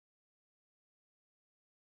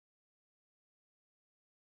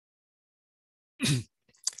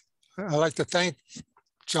I'd like to thank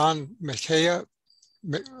John Michejda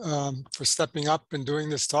for stepping up and doing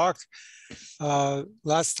this talk.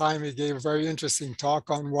 Last time he gave a very interesting talk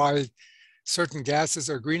on why certain gases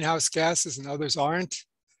are greenhouse gases and others aren't.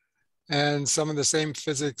 And some of the same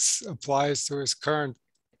physics applies to his current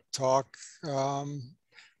talk,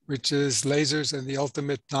 which is lasers and the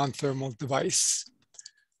ultimate non-thermal device.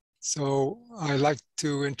 So I'd like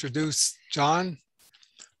to introduce John.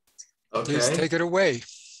 Okay. Please take it away.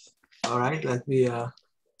 All right, let me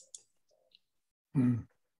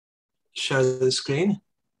share the screen.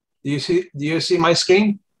 Do you see my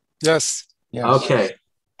screen? Yes. Yes. Okay.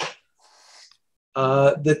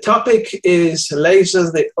 The topic is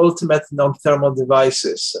lasers, the ultimate non-thermal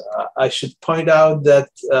devices. I should point out that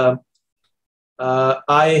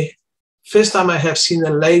first time I have seen a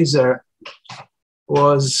laser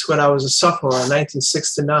was when I was a sophomore in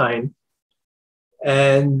 1969,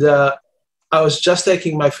 and I was just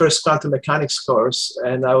taking my first quantum mechanics course,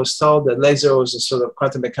 and I was told that laser was a sort of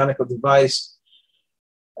quantum mechanical device.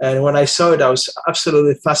 And when I saw it, I was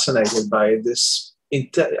absolutely fascinated by this.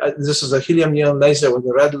 This was a helium neon laser with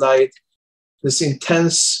a red light, this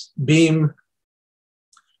intense beam,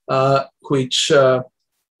 which the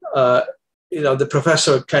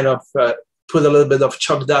professor kind of put a little bit of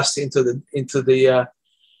chalk dust into the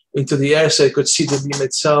air so you could see the beam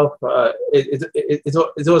itself.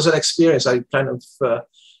 It was an experience. I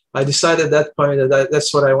decided at that point that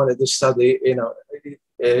that's what I wanted to study,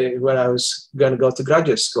 when I was going to go to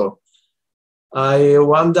graduate school. I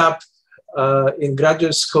wound up in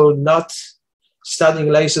graduate school not studying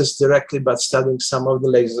lasers directly, but studying some of the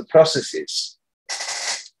laser processes.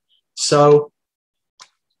 So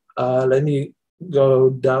let me go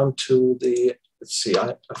down to the, let's see,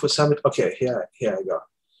 for some, okay, here I go.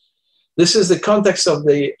 This is the context of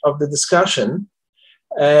the discussion.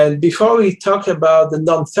 And before we talk about the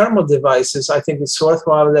non-thermal devices, I think it's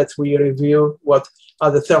worthwhile that we review what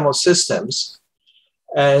are the thermal systems.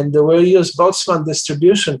 And we'll use Boltzmann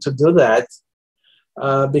distribution to do that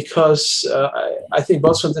because I think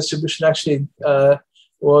Boltzmann distribution actually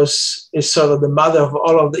is sort of the mother of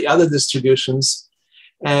all of the other distributions.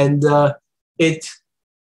 And it's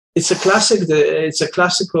a classical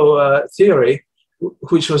theory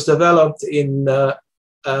which was developed in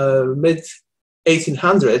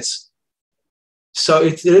mid-1800s. So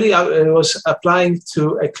it really was applying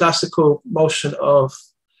to a classical motion of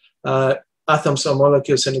atoms or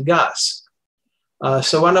molecules in a gas.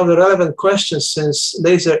 So one of the relevant questions, since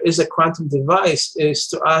laser is a quantum device, is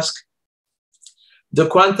to ask, do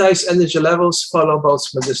quantized energy levels follow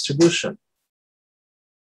Boltzmann distribution?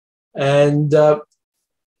 And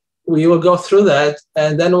we will go through that,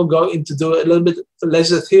 and then we'll go into do a little bit of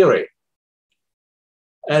laser theory.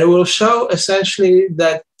 And we'll show essentially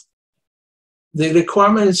that the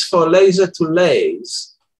requirements for laser to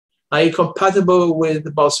laze are incompatible with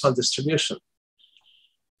the Boltzmann distribution.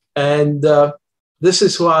 And this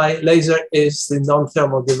is why laser is the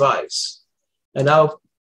non-thermal device. And I'll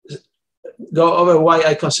go over why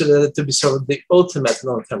I consider it to be sort of the ultimate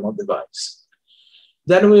non-thermal device.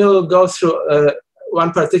 Then we'll go through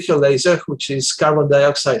one particular laser, which is carbon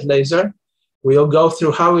dioxide laser. We'll go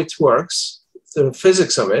through how it works, the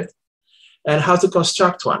physics of it, and how to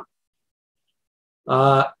construct one.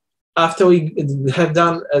 After we have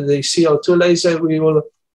done the CO2 laser, we will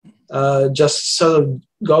just sort of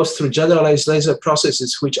go through generalized laser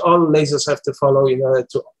processes, which all lasers have to follow in order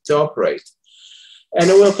to operate. And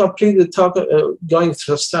we'll complete the talk going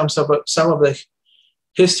through some of the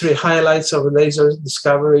history highlights of laser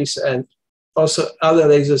discoveries and also other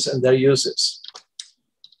lasers and their uses.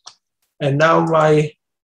 And now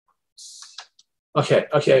okay,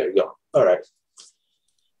 here we go. All right.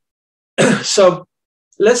 So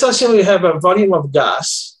let's assume we have a volume of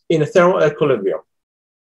gas in a thermal equilibrium.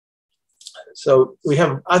 So we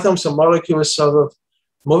have atoms and molecules sort of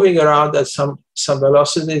moving around at some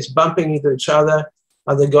velocities, bumping into each other,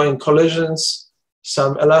 undergoing collisions,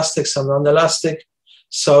 some elastic, some non-elastic.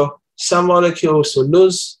 So some molecules will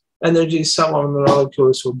lose energy, some of the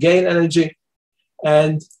molecules will gain energy.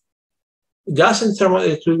 And gas in thermal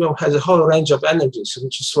equilibrium has a whole range of energies,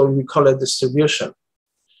 which is what we call a distribution.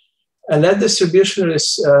 And that distribution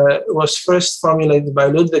was first formulated by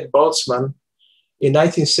Ludwig Boltzmann in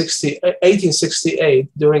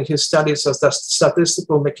 1868 during his studies of the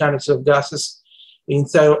statistical mechanics of gases in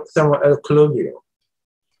thermal equilibrium.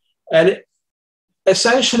 And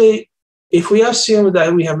essentially, if we assume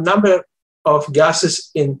that we have a number of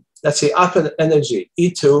gases in, let's say, upper energy,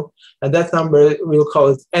 E2, and that number, we'll call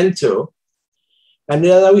it N2, and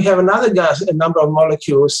then we have another gas, a number of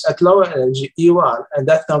molecules at lower energy, E1, and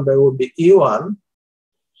that number will be E1,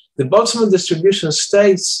 The Boltzmann distribution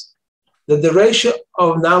states that the ratio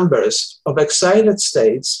of numbers of excited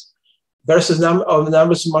states versus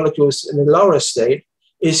numbers of molecules in the lower state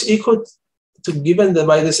is equal to given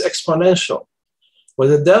by this exponential, where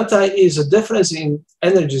the delta is a difference in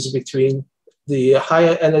energies between the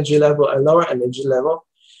higher energy level and lower energy level.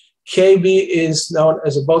 Kb is known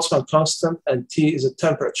as a Boltzmann constant, and T is a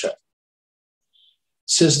temperature.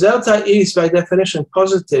 Since delta E is by definition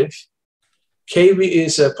positive, Kb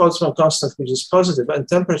is a Boltzmann constant, which is positive, and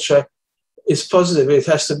temperature is positive. It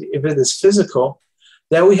has to be, if it is physical,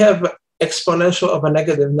 then we have exponential of a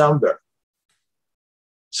negative number.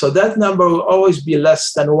 So that number will always be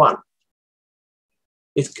less than 1.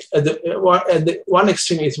 At the one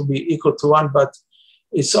extreme, it will be equal to 1, but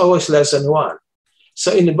it's always less than 1.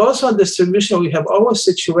 So in the Boltzmann distribution, we have always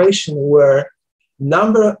a situation where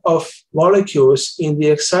number of molecules in the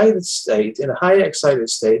excited state, in a higher excited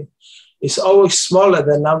state, is always smaller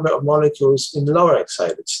than number of molecules in lower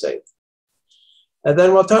excited state. And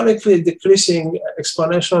then motonically decreasing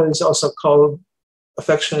exponential is also called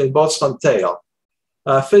affectionately Boltzmann tail.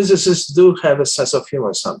 Physicists do have a sense of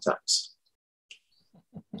humor sometimes.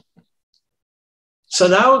 So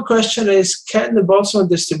now the question is, can the Boltzmann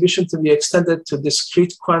distribution to be extended to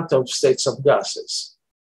discrete quantum states of gases?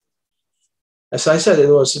 As I said, it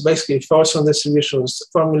was basically Boltzmann distribution was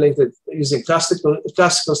formulated using classical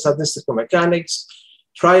statistical mechanics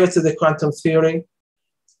prior to the quantum theory.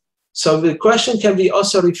 So the question can be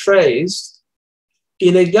also rephrased.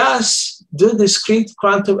 In a gas, do discrete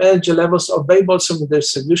quantum energy levels obey Boltzmann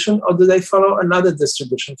distribution, or do they follow another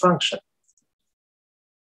distribution function?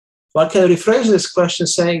 One can rephrase this question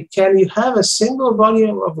saying, can you have a single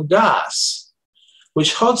volume of gas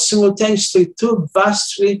which holds simultaneously two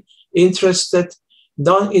vastly interested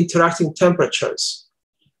non-interacting temperatures?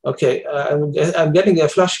 Okay, I'm getting a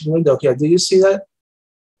flashing window here. Do you see that?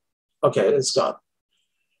 Okay, it's gone.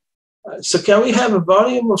 So can we have a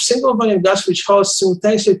volume of single volume gas which holds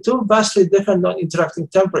simultaneously two vastly different non-interacting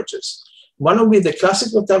temperatures? One will be the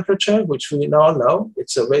classical temperature, which we all know.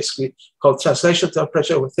 It's basically called translation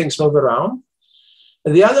temperature, where things move around.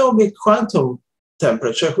 And the other will be quantum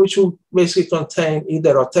temperature, which will basically contain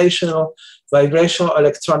either rotational, vibrational,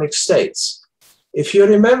 electronic states. If you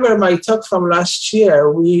remember my talk from last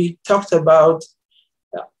year, we talked about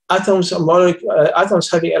atoms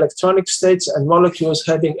having electronic states and molecules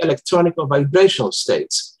having electronic or vibrational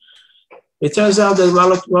states. It turns out that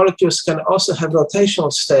molecules can also have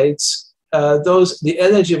rotational states. The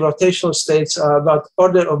energy of rotational states are about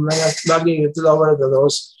order of magnitude lower than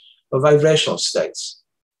those of vibrational states.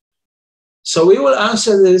 So we will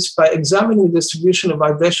answer this by examining the distribution of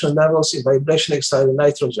vibration levels in vibration excited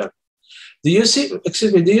nitrogen. Do you see,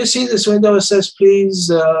 excuse me, do you see this window that says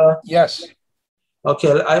please? Yes.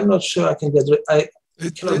 Okay, I'm not sure I can get rid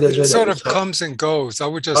it sort of comes and goes. I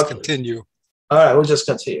would just continue. All right, we'll just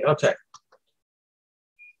continue. Okay.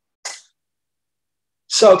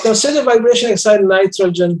 So consider vibration excited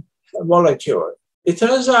nitrogen molecule. It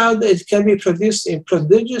turns out that it can be produced in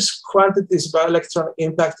prodigious quantities by electron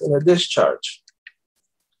impact in a discharge.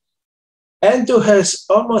 N2 has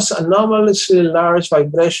almost anomalously large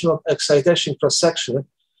vibrational excitation cross-section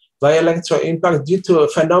by electron impact due to a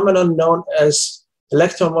phenomenon known as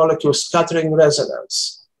electron molecule scattering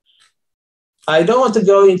resonance. I don't want to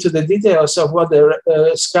go into the details of what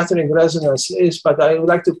the scattering resonance is, but I would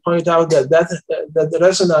like to point out that the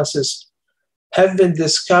resonances have been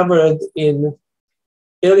discovered in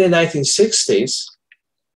early 1960s,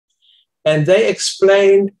 and they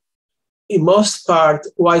explain, in most part,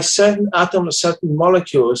 why certain atoms, certain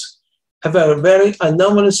molecules have a very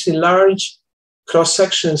anomalously large cross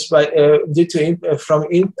sections due to from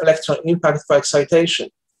electron impact by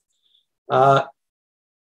excitation.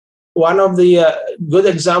 One of the good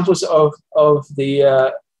examples of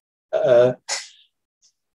the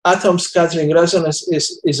atom scattering resonance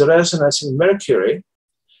is a resonance in mercury.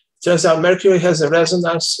 Turns out mercury has a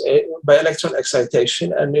resonance by electron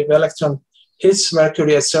excitation, and if electron hits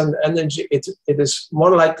mercury at certain energy, it is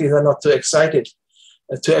more likely than not to excite it,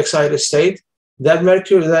 to excite a state. That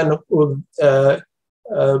mercury then would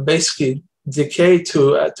basically decay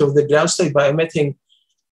to the ground state by emitting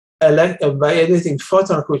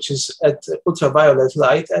photon, which is at ultraviolet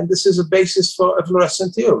light, and this is a basis for a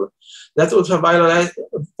fluorescent tube. That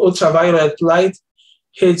ultraviolet light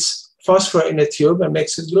hits phosphor in a tube and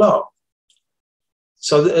makes it glow.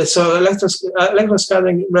 So electron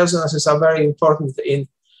scattering resonances are very important in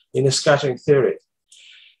the scattering theory.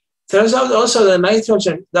 Turns out also that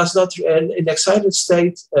nitrogen does not, in excited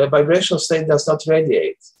state, vibrational state, does not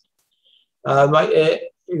radiate.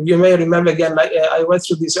 you may remember again, like I went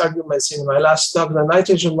through these arguments in my last talk. The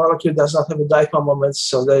nitrogen molecule does not have a dipole moment,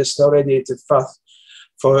 so there is no radiated path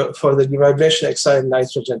for the vibration excited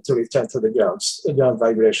nitrogen to return to the ground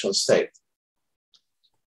vibrational state.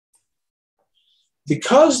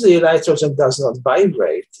 Because the nitrogen does not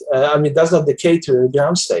vibrate, does not decay to the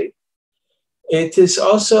ground state, it is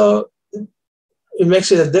also, it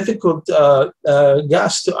makes it a difficult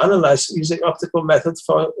gas to analyze using optical method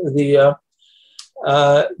for the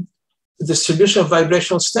distribution of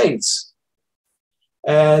vibrational states.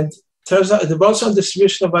 And turns out the Boltzmann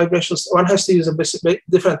distribution of vibrational, one has to use a bit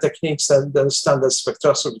different techniques than the standard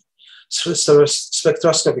spectroscopy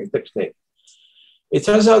technique. It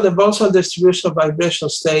turns out the Boltzmann distribution of vibrational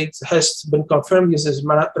states has been confirmed using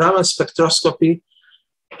Raman spectroscopy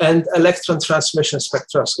and electron transmission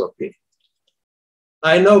spectroscopy.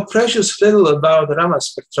 I know precious little about Raman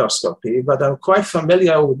spectroscopy, but I'm quite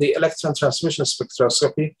familiar with the electron transmission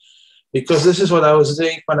spectroscopy because this is what I was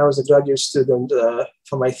doing when I was a graduate student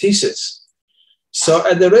for my thesis. So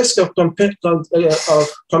at the risk of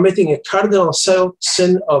committing a cardinal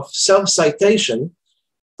sin of self-citation,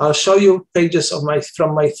 I'll show you pages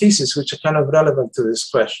from my thesis, which are kind of relevant to this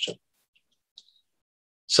question.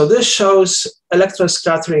 So this shows electron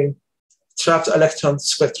scattering trapped electron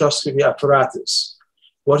spectroscopy apparatus.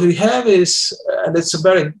 What we have is, and it's a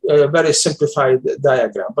very simplified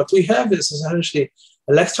diagram, but we have is essentially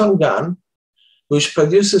electron gun, which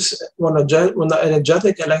produces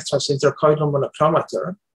monoenergetic electrons intercoidal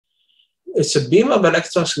monochromator. It's a beam of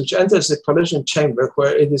electrons which enters the collision chamber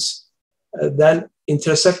where it is then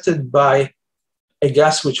intersected by a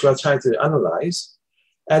gas which we are trying to analyze.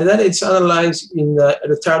 And then it's analyzed in the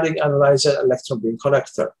retarding analyzer electron beam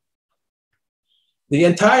collector. The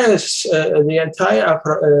entire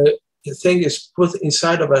thing is put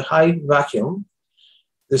inside of a high vacuum.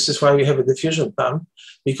 This is why we have a diffusion pump,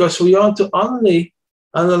 because we want to only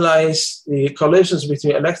analyze the collisions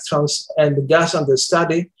between electrons and the gas under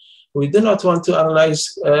study. We do not want to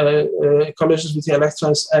analyze collisions between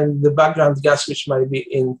electrons and the background gas which might be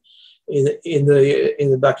in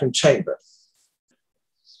the vacuum chamber.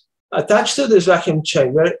 Attached to this vacuum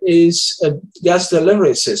chamber is a gas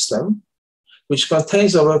delivery system, which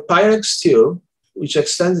contains a Pyrex tube, which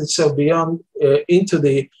extends itself beyond into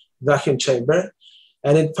the vacuum chamber.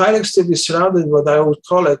 And in Pyrex tube is surrounded what I would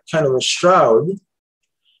call a kind of a shroud,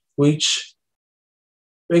 which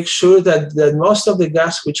makes sure that most of the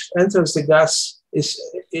gas which enters the gas is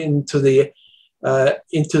into this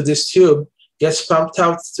tube gets pumped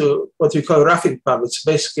out to what we call roughing pump. It's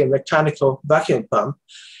basically a mechanical vacuum pump.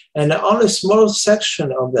 And only a small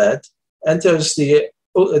section of that enters the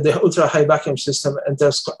ultra high vacuum system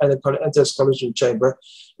enters collision chamber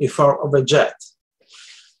in form of a jet.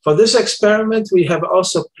 For this experiment, we have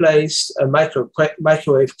also placed a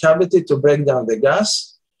microwave cavity to break down the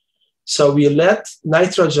gas. So we let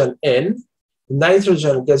nitrogen in.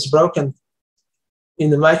 Nitrogen gets broken in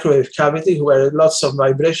the microwave cavity where lots of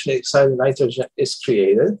vibrationally excited nitrogen is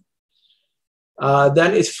created.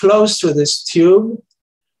 Then it flows through this tube,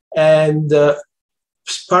 and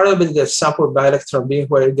part of it gets sampled by electron beam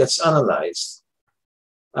where it gets analyzed.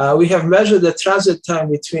 We have measured the transit time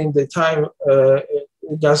between the time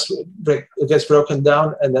gas gets broken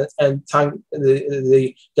down and time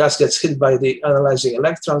the gas gets hit by the analyzing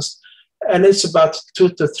electrons, and it's about 2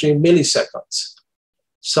 to 3 milliseconds.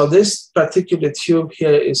 So this particular tube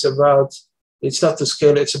here is about, it's not to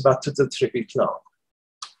scale, it's about 2 to 3 feet long.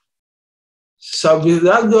 So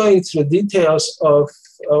without going through details of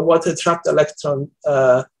what a trapped electron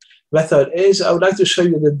method is, I would like to show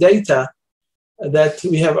you the data that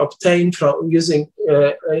we have obtained from using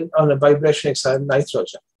on a vibration excited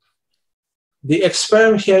nitrogen. The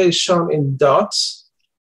experiment here is shown in dots.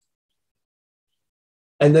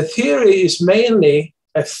 And the theory is mainly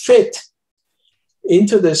a fit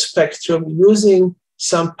into the spectrum using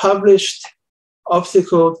some published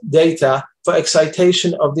optical data for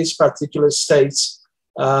excitation of these particular states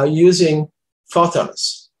using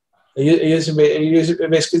photons, using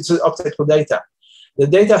basically optical data. The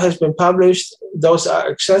data has been published. Those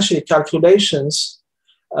are essentially calculations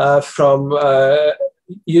from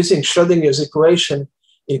using Schrodinger's equation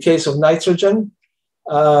in case of nitrogen.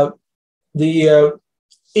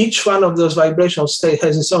 Each one of those vibrational states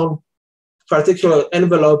has its own particular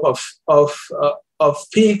envelope of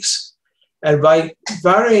peaks, and by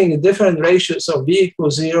varying different ratios of V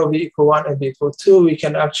equals 0, V equals 1, and V equals 2, we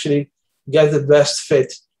can actually get the best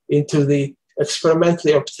fit into the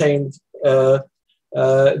experimentally obtained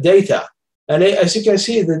data. And as you can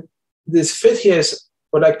see, this fit here is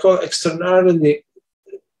what I call extraordinarily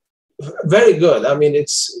very good. I mean,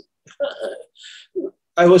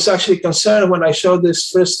 I was actually concerned when I showed this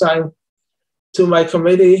first time to my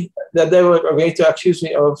committee that they were going to accuse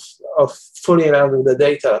me of fooling around with the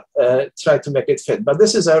data, try to make it fit. But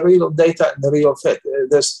this is a real data and a real fit.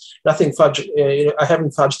 There's nothing fudged. I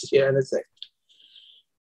haven't fudged here anything.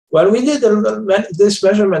 When we did this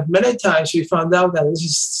measurement many times, we found out, and this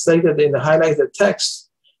is stated in the highlighted text,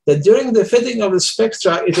 that during the fitting of the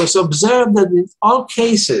spectra, it was observed that in all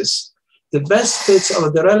cases, the best fits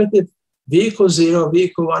of the relative V=0,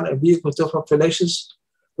 V=1, and V=2 populations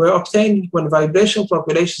were obtained when vibrational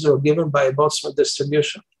populations were given by a Boltzmann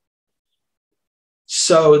distribution.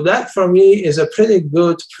 So that, for me, is a pretty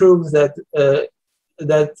good proof that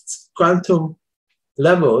that quantum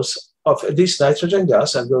levels of at least nitrogen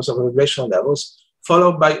gas and those of vibrational levels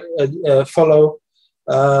follow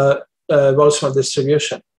Boltzmann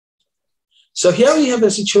distribution. So here we have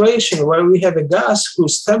a situation where we have a gas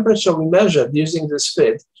whose temperature we measured using this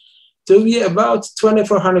fit to be about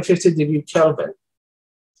 2450 degrees Kelvin.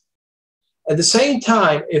 At the same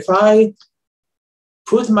time, if I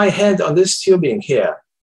put my hand on this tubing here,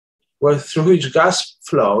 through which gas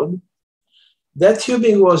flowed, that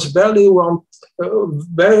tubing was barely warm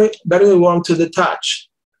to the touch.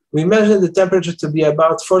 We measured the temperature to be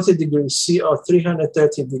about 40 degrees C or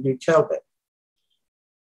 330 degrees Kelvin.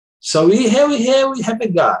 So here we have a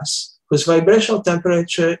gas whose vibrational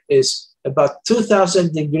temperature is about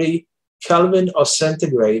 2000 degrees Kelvin or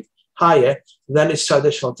centigrade higher than its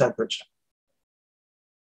traditional temperature.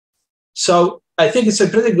 So I think it's a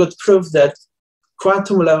pretty good proof that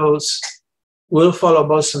quantum levels will follow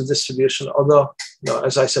Boltzmann distribution, although,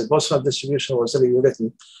 as I said, Boltzmann distribution was really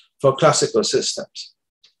written for classical systems.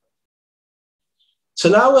 So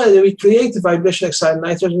now when we create the vibration excited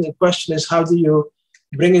nitrogen, the question is, how do you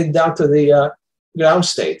bring it down to the ground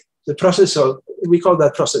state? The process we call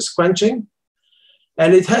that process quenching.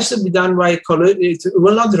 And it has to be done by, it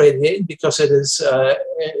will not radiate because it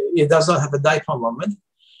does not have a dipole moment.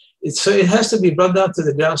 So it has to be brought down to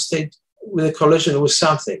the ground state with a collision with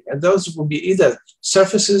something. And those will be either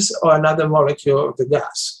surfaces or another molecule of the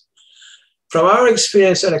gas. From our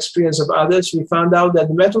experience and experience of others, we found out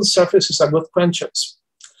that metal surfaces are good quenchers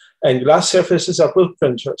and glass surfaces are good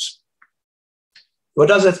quenchers. What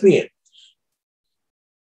does that mean?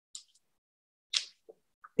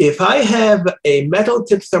 If I have a metal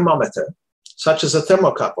tip thermometer, such as a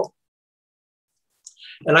thermocouple,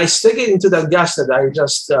 and I stick it into that gas that I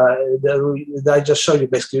just showed you,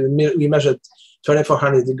 basically, we measured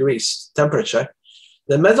 2400 degrees temperature,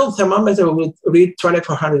 the metal thermometer will read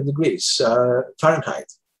 2400 degrees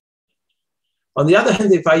Fahrenheit. On the other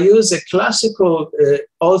hand, if I use a classical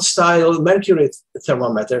old-style mercury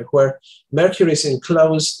thermometer, where mercury is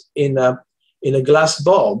enclosed in a glass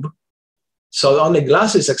bulb, so only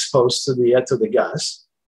glass is exposed to the gas,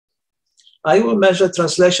 I will measure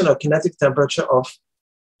translation of kinetic temperature of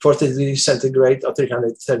 40 degrees centigrade or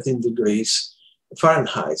 313 degrees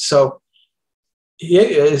Fahrenheit. So,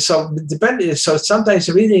 so sometimes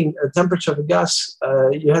reading a temperature of a gas,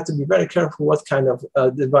 you have to be very careful what kind of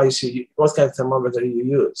device, what kind of thermometer you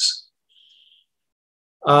use.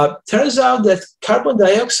 Turns out that carbon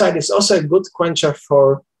dioxide is also a good quencher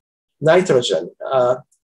for nitrogen.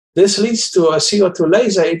 This leads to a CO2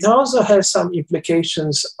 laser. It also has some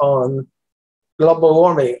implications on global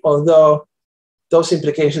warming, although those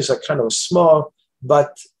implications are kind of small,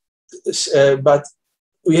 but in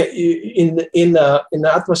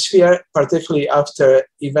the atmosphere, particularly after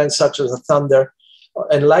events such as thunder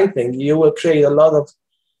and lightning, you will create a lot of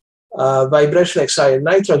vibration excited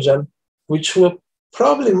nitrogen, which will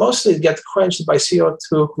probably mostly get quenched by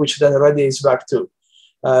CO2, which then radiates back to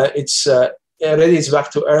Earth,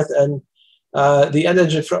 and the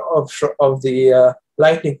energy of the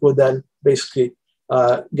lightning would then basically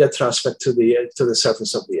get transferred to the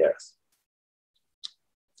surface of the Earth.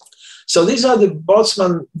 So these are the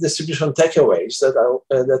Boltzmann distribution takeaways that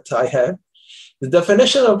I have. The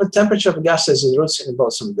definition of a temperature of gases is roots in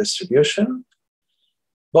Boltzmann distribution.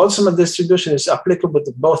 Boltzmann distribution is applicable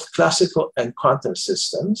to both classical and quantum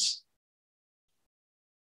systems.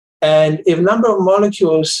 And if number of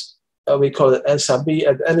molecules, we call it N sub B,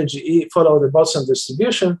 at energy E follow the Boltzmann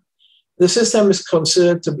distribution, the system is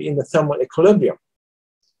considered to be in the thermal equilibrium.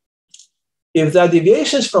 If there are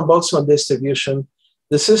deviations from Boltzmann distribution,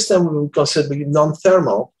 the system will be considered to be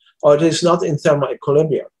non-thermal, or it is not in thermal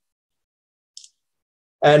equilibrium.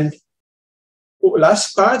 And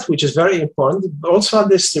last part, which is very important, Boltzmann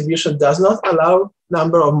distribution does not allow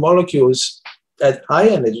number of molecules at high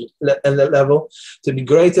energy level to be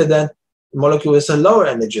greater than molecules at lower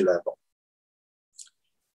energy level.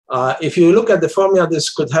 If you look at the formula, this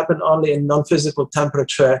could happen only in non-physical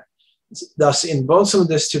temperature Thus, in Boltzmann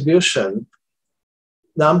distribution,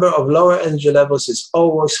 number of lower energy levels is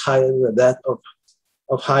always higher than that of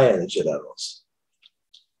higher energy levels.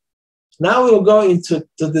 Now we'll go into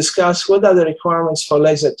to discuss what are the requirements for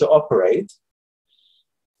laser to operate.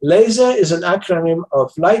 Laser is an acronym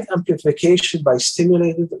of light amplification by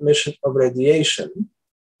stimulated emission of radiation.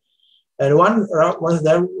 And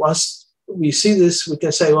once we see this, we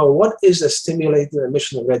can say, well, what is a stimulated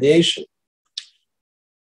emission of radiation?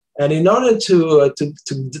 And in order to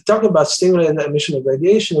talk about stimulated emission of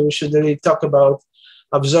radiation, we should really talk about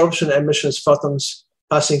absorption, emissions, photons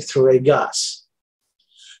passing through a gas.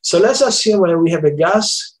 So let's assume when we have a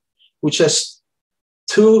gas which has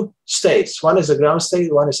two states. One is a ground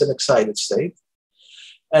state, one is an excited state.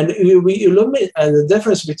 And we illuminate, and the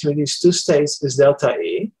difference between these two states is delta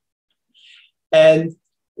E. And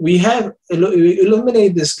we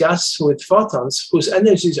illuminate this gas with photons whose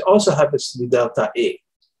energy also happens to be delta E.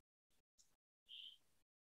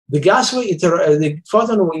 The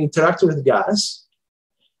photon will interact with gas,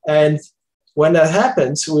 and when that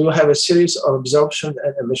happens, we will have a series of absorption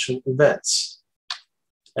and emission events.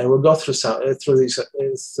 And we'll go through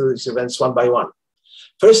these events one by one.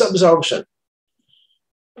 First, absorption.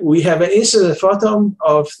 We have an incident photon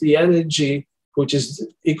of the energy which is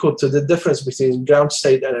equal to the difference between ground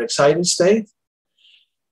state and excited state.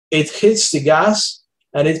 It hits the gas,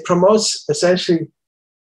 and it promotes essentially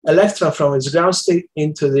electron from its ground state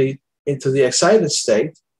into the excited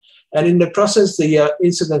state, and in the process, the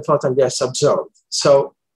incident photon gets absorbed.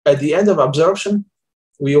 So at the end of absorption,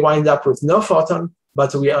 we wind up with no photon,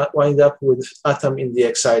 but we wind up with atom in the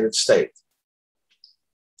excited state.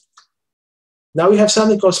 Now we have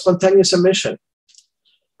something called spontaneous emission.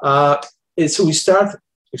 We start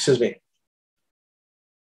with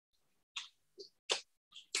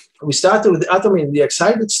the atom in the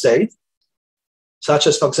excited state, such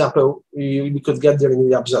as, for example, we could get during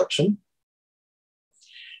the absorption.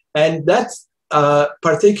 And that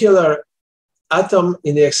particular atom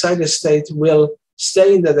in the excited state will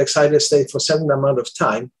stay in that excited state for a certain amount of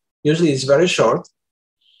time. Usually it's very short.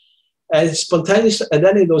 And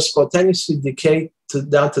then it will spontaneously decay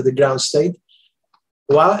down to the ground state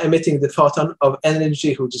while emitting the photon of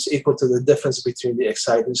energy which is equal to the difference between the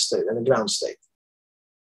excited state and the ground state.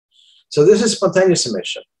 So this is spontaneous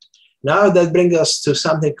emission. Now that brings us to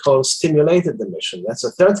something called stimulated emission. That's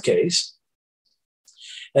a third case.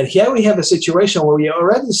 And here we have a situation where we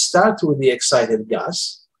already start with the excited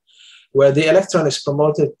gas, where the electron is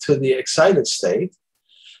promoted to the excited state.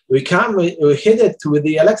 We hit it with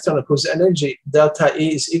the electron whose energy delta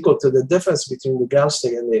E is equal to the difference between the ground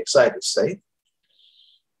state and the excited state.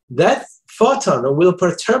 That photon will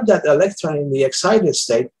perturb that electron in the excited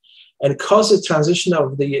state and cause the transition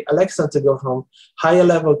of the electron to go from higher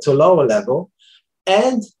level to lower level,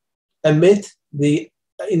 and emit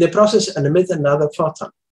in the process emit another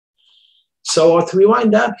photon. So what we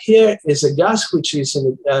wind up here is a gas which is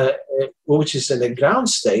in the ground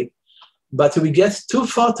state, but we get two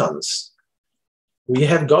photons. We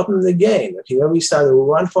have gotten the gain. Here we started with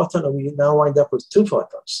one photon, and we now wind up with two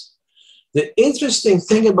photons. The interesting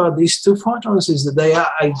thing about these two photons is that they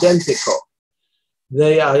are identical.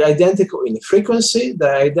 They are identical in frequency, they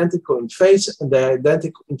are identical in phase, and they are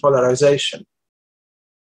identical in polarization.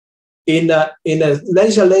 In a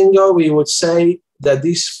laser lingo, we would say that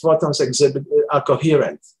these photons are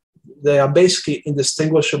coherent. They are basically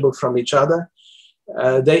indistinguishable from each other.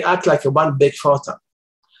 They act like one big photon.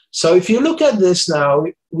 So if you look at this now,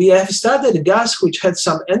 we have started a gas which had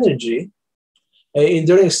some energy.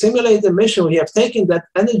 During stimulated emission, we have taken that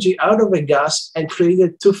energy out of a gas and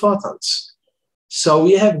created two photons. So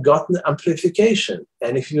we have gotten amplification.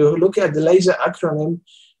 And if you look at the laser acronym,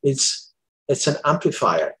 it's an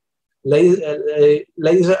amplifier. Light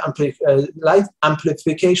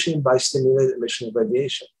amplification by stimulated emission of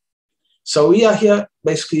radiation. So we are here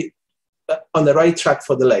basically on the right track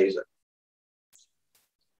for the laser.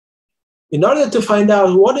 In order to find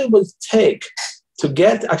out what it would take to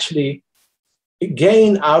get actually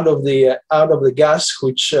gain out of the gas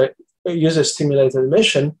which uses stimulated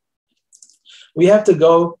emission, we have to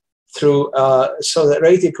go through the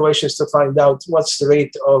rate equations to find out what's the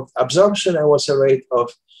rate of absorption and what's the rate of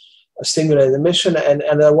stimulated emission, and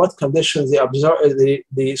under what conditions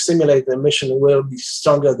the stimulated emission will be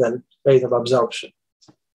stronger than rate of absorption.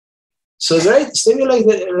 So the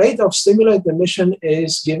rate of stimulated emission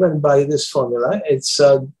is given by this formula. It's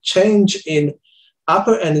a change in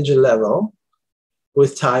upper energy level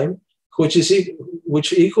with time,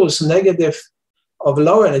 which equals negative of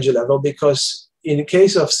lower energy level, because in the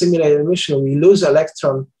case of stimulated emission, we lose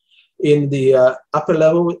electron in the upper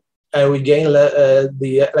level and we gain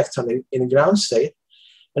the electron in ground state.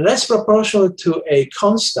 And that's proportional to a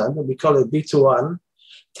constant, we call it B21,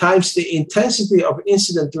 times the intensity of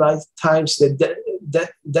incident light times the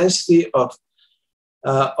density of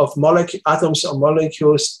atoms or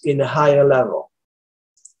molecules in a higher level.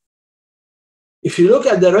 If you look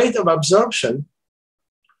at the rate of absorption,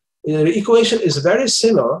 the equation is very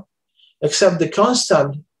similar, except the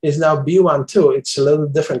constant is now B12. It's a little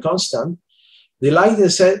different constant. The light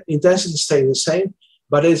intensity stays the same,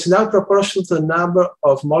 but it's now proportional to the number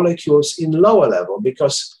of molecules in lower level,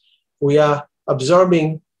 because we are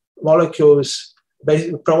absorbing molecules,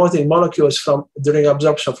 promoting molecules during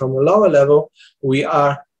absorption from a lower level. We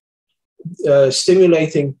are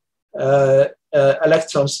stimulating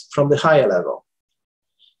electrons from the higher level.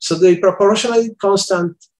 So the proportionality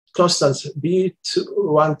constants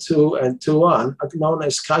B12 and 21 are known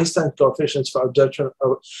as constant coefficients for absorption,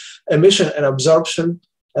 emission and absorption,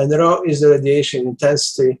 and rho is the radiation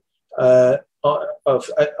intensity of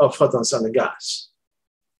photons on the gas.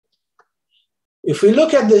 If we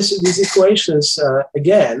look at these equations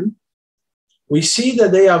again, we see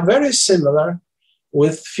that they are very similar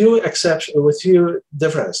with few exceptions, with few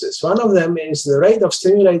differences. One of them is the rate of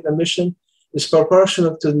stimulated emission is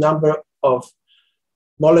proportional to the number of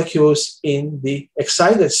molecules in the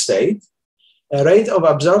excited state. A rate of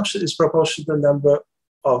absorption is proportional to the number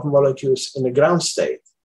of molecules in the ground state.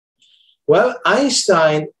 Well,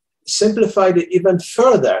 Einstein simplified it even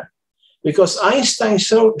further, because Einstein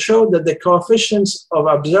showed that the coefficients of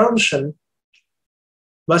absorption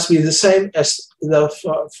must be the same as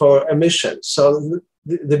for emission. So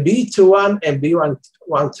the B21 and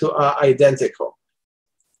B12 are identical.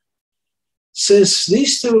 Since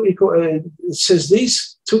these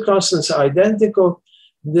two constants are identical,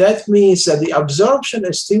 that means that the absorption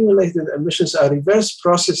and stimulated emissions are reverse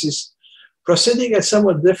processes proceeding at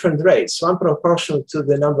somewhat different rates, one proportional to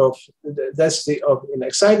the number of the density of in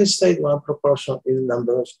excited state, one proportional in the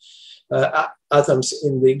number of atoms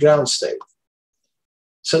in the ground state.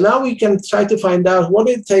 So now we can try to find out what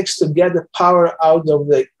it takes to get the power out of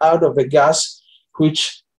the gas,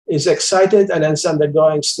 which is excited and then is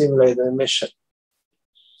undergoing stimulated emission.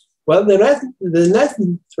 Well, the net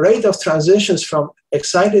rate of transitions from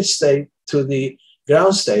excited state to the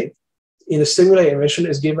ground state in the stimulated emission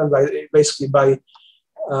is given basically by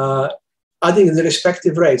adding the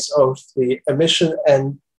respective rates of the emission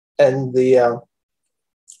and the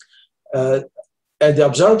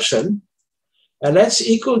absorption, and that's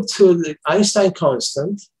equal to the Einstein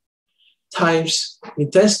constant times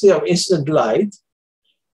intensity of incident light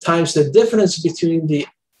times the difference between the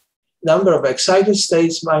number of excited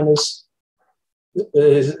states minus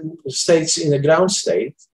states in the ground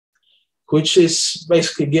state, which is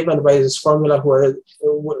basically given by this formula where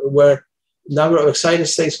number of excited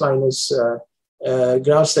states minus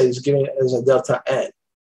ground state is given as a delta n.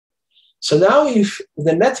 So now if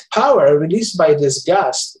the net power released by this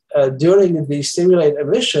gas during the stimulated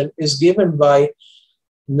emission is given by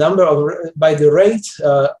the rate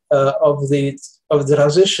of the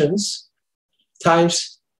transitions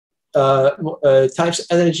times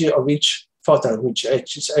energy of each photon, which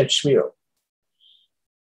is h mu.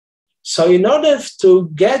 So in order to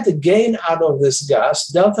get the gain out of this gas,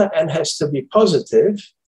 delta n has to be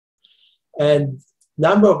positive, and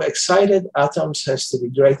number of excited atoms has to be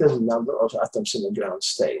greater than the number of atoms in the ground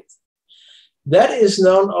state. That is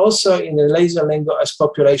known also in the laser lingo as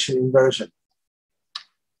population inversion.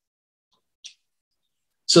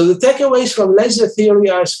 So the takeaways from laser theory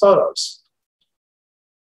are as follows.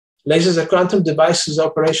 Lasers are quantum devices whose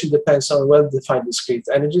operation depends on well-defined discrete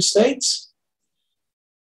energy states.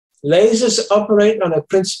 Lasers operate on a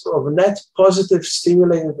principle of net positive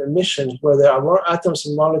stimulated emission, where there are more atoms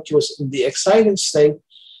and molecules in the excited state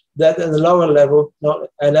than in the lower level,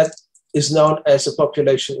 and that is known as a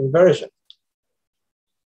population inversion.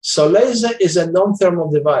 So laser is a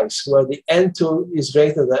non-thermal device where the N2 is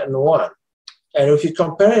greater than N1. And if you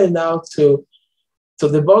compare it now to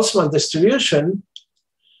the Boltzmann distribution,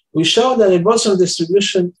 we show that the Boltzmann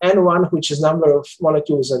distribution N1, which is number of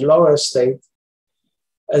molecules in lower state,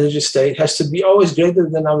 energy state, has to be always greater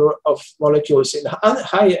than the number of molecules in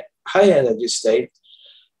high energy state.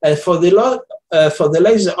 And for the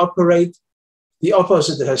laser operate, the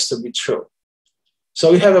opposite has to be true.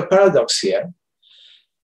 So we have a paradox here.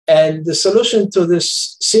 And the solution to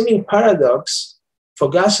this seeming paradox for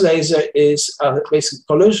gas laser is basic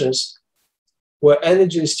collisions where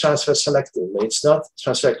energy is transferred selectively. It's not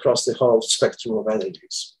transferred across the whole spectrum of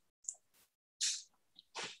energies.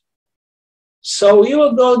 So we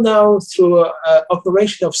will go now through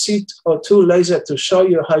operation of CO2 laser to show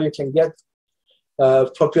you how you can get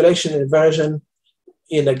population inversion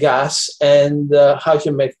in a gas, and how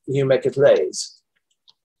you make it raise.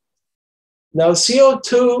 Now,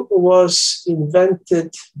 CO2 was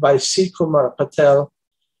invented by C. Kumar Patel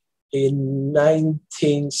in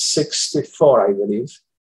 1964, I believe.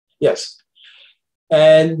 Yes.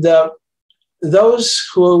 And those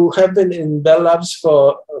who have been in Bell Labs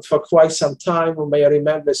for quite some time who may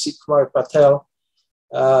remember C. Kumar Patel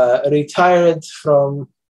retired from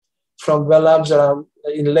Bell Labs around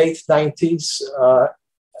in late 90s.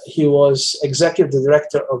 He was executive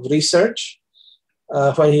director of research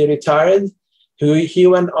when he retired. He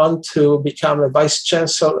went on to become a vice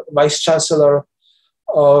chancellor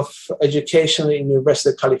of education in the University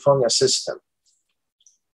of California system.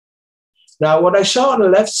 Now, what I show on the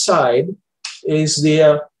left side is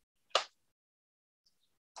the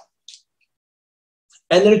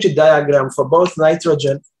energy diagram for both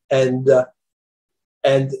nitrogen and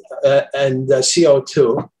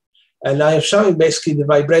CO2. And I am showing basically the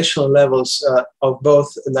vibrational levels of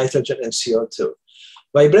both nitrogen and CO2.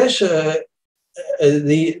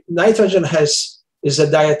 The nitrogen is a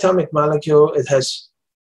diatomic molecule. It has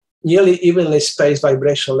nearly evenly spaced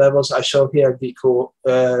vibrational levels. I show here the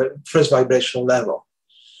first vibrational level.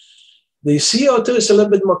 The CO2 is a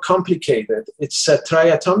little bit more complicated. It's a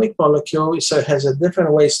triatomic molecule, so it has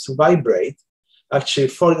different ways to vibrate. Actually,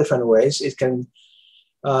 4 different ways. It can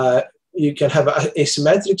you can have an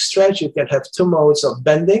asymmetric stretch. You can have 2 modes of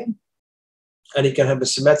bending, and you can have a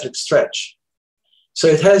symmetric stretch. So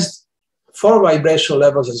it has 4 vibrational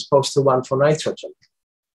levels as opposed to 1 for nitrogen.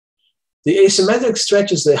 The asymmetric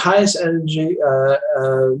stretch is the highest energy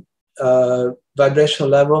vibrational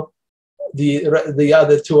level. The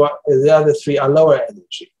other 3 are lower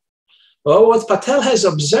energy. Well, what Patel has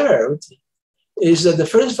observed is that the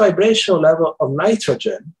first vibrational level of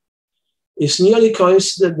nitrogen is nearly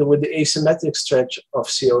coincident with the asymmetric stretch of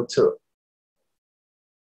CO2.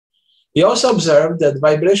 He also observed that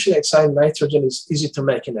vibrationally excited nitrogen is easy to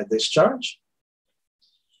make in a discharge.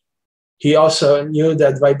 He also knew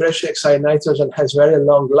that vibrationally excited nitrogen has very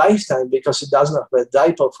long lifetime because it does not have a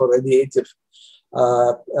dipole for radiative,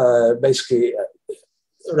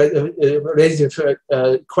 radiative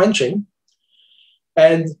quenching.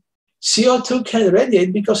 And CO2 can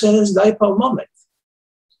radiate because it has dipole moment.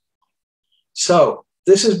 So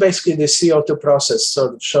this is basically the CO2 process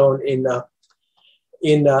sort of shown in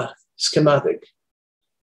a schematic.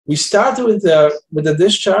 We start with the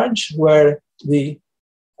discharge where the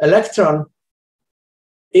electron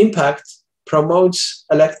impact promotes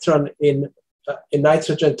electron in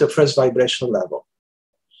nitrogen to first vibrational level.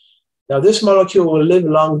 Now this molecule will live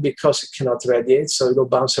long because it cannot radiate, so it will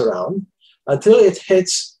bounce around until it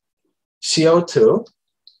hits CO2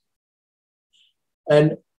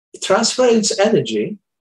 and transfer its energy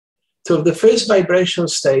to the first vibrational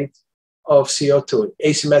state of CO2,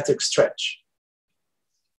 asymmetric stretch.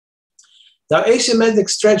 Now, asymmetric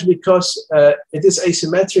stretch, because it is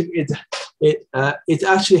asymmetric, it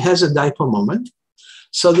actually has a dipole moment.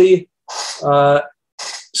 So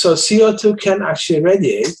so CO2 can actually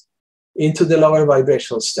radiate into the lower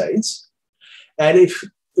vibrational states. And if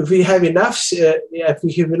we have enough,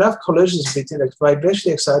 collisions between a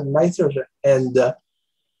vibrationally excited nitrogen and the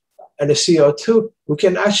CO2, we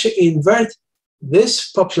can actually invert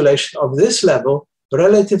this population of this level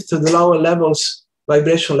relative to the lower levels,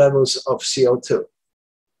 vibrational levels of CO2.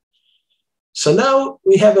 So now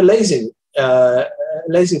we have a lasing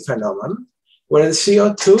phenomenon where the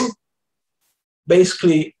CO2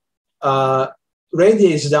 basically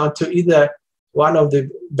radiates down to either one of the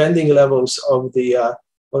bending levels of a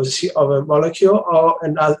molecule or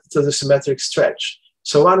to the symmetric stretch.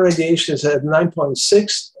 So one radiation is at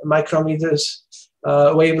 9.6 micrometers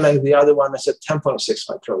wavelength, the other one is at 10.6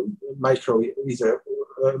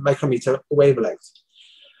 micrometer wavelength.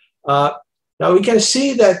 Now we can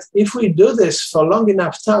see that if we do this for long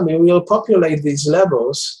enough time, we will populate these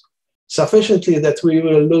levels sufficiently that we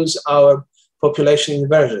will lose our population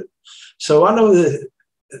inversion. So one of the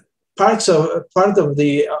part of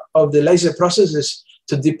the laser process is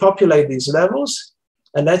to depopulate these levels,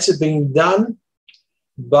 and that's being done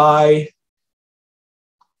by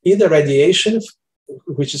either radiation,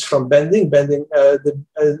 which is from bending,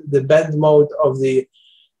 the bend mode of the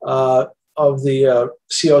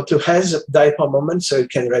CO2 has a dipole moment, so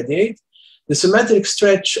it can radiate. The symmetric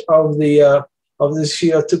stretch of the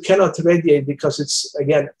CO2 cannot radiate because it's,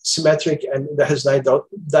 again, symmetric and there has no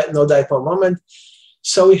dipole moment.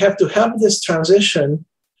 So we have to help this transition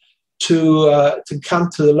to come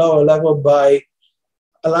to the lower level by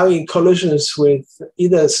allowing collisions with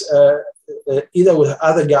either with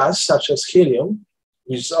other gas, such as helium,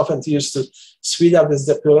 which is often used to speed up this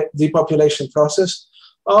depopulation process,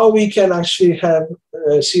 or we can actually have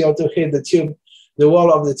CO2 hit the tube, the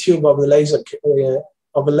wall of the tube of the laser,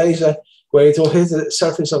 where it will hit the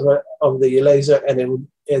surface of the laser and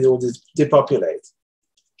it will depopulate.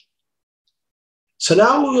 So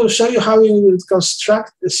now we will show you how we would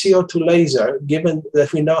construct the CO2 laser, given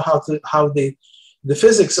that we know how the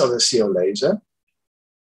physics of the CO laser,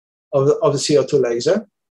 of the CO2 laser.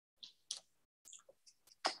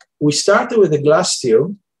 We started with a glass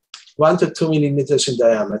tube, 1 to 2 millimeters in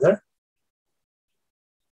diameter.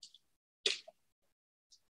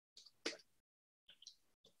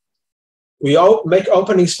 We make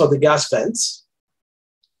openings for the gas vents,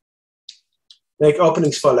 make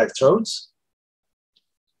openings for electrodes.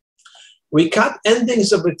 We cut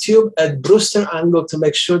endings of the tube at Brewster angle to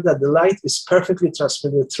make sure that the light is perfectly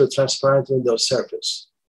transmitted through transparent window surface.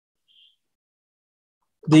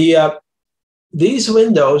 These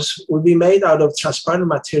windows will be made out of transparent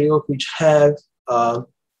material which have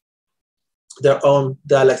their own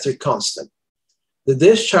dielectric constant. The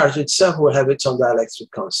discharge itself will have its own dielectric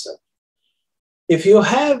constant. If you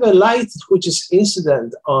have a light which is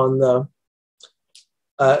incident on,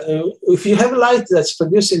 if you have a light that's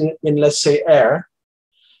produced in let's say, air,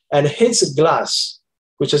 and hits a glass,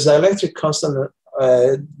 which is dielectric constant,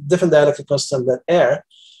 different dielectric constant than air,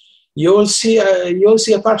 you'll see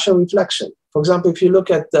a partial reflection. For example, if you look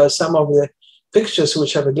at some of the pictures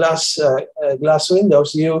which have a glass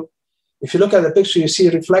windows, if you look at the picture, you see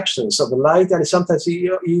reflections of the light, and sometimes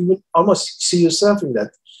you almost see yourself in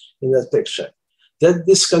that picture. That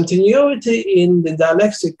discontinuity in the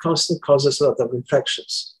dielectric constant causes a lot of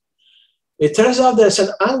reflections. It turns out there's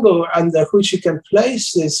an angle under which you can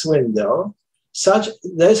place this window,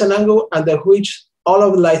 there's an angle under which all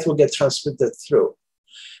of the light will get transmitted through.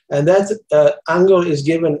 And that angle is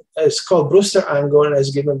given, it's called Brewster angle, and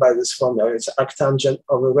is given by this formula. It's arctangent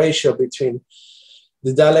of a ratio between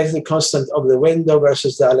the dielectric constant of the window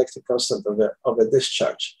versus the dielectric constant of a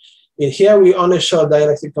discharge. In here, we only show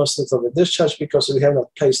dielectric constant of a discharge because we have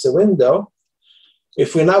not placed the window.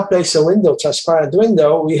 If we now place a window, transparent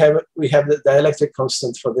window, we have the dielectric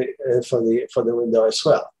constant for the window as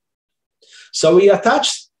well. So we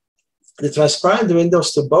attach the transparent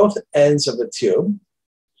windows to both ends of the tube.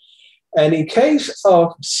 And in case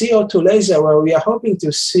of CO2 laser, where we are hoping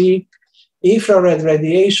to see infrared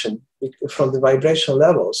radiation from the vibrational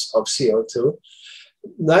levels of CO2,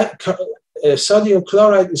 sodium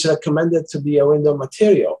chloride is recommended to be a window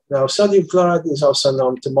material. Now, sodium chloride is also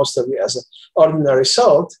known to most of you as an ordinary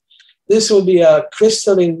salt. This will be a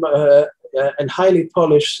crystalline and highly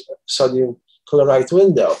polished sodium chloride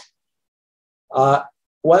window.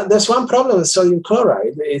 There's one problem with sodium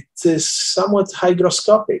chloride. It is somewhat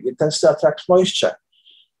hygroscopic. It tends to attract moisture.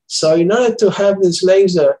 So in order to have this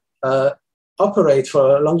laser operate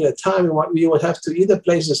for a longer time, we would have to either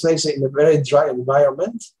place this laser in a very dry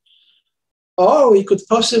environment, or we could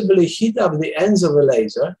possibly heat up the ends of a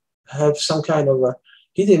laser, have some kind of a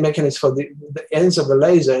heating mechanism for the ends of the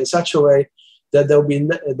laser in such a way that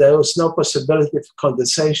there was no possibility of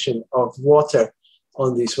condensation of water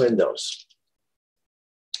on these windows.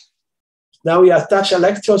 Now we attach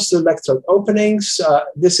electrodes to electrode openings.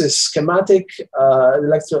 This is schematic.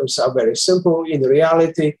 Electrodes are very simple. In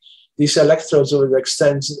reality, these electrodes will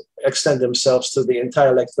extend themselves to the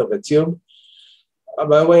entire length of a tube.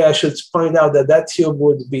 By the way, I should point out that that tube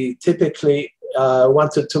would be typically 1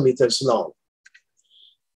 to 2 meters long.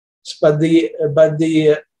 But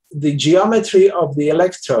the geometry of the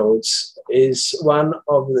electrodes is one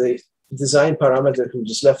of the design parameters which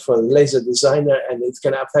is left for the laser designer, and it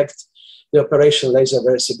can affect the operation laser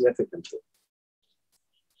very significantly.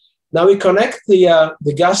 Now we connect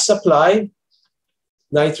the gas supply,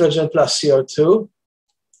 nitrogen plus CO2,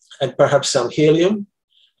 and perhaps some helium,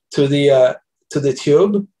 to the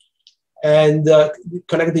tube, and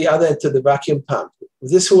connect the other end to the vacuum pump.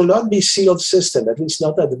 This will not be a sealed system, at least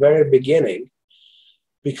not at the very beginning,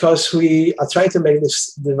 because we are trying to make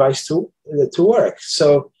this device to work.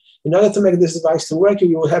 So in order to make this device to work,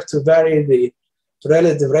 you will have to vary the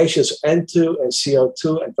relative ratios N2 and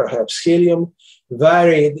CO2 and perhaps helium,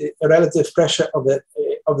 vary the relative pressure of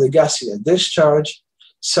the gas in a discharge.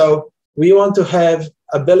 So we want to have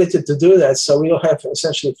ability to do that. So we'll have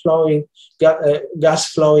essentially flowing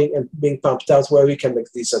gas flowing and being pumped out where we can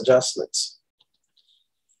make these adjustments.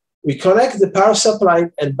 We connect the power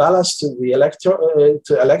supply and ballast to the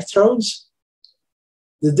electrodes.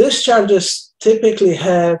 The discharges typically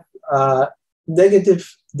have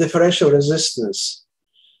negative differential resistance.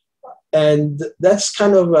 And that's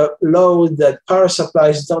kind of a load that power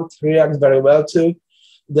supplies don't react very well to.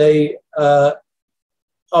 They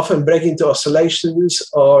often break into oscillations,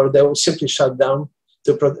 or they will simply shut down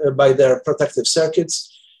by their protective circuits.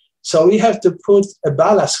 So we have to put a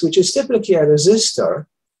ballast, which is typically a resistor,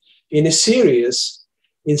 in a series,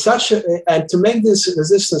 and to make this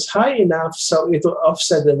resistance high enough so it will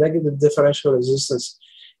offset the negative differential resistance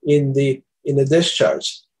in the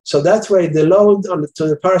discharge. So that way the load to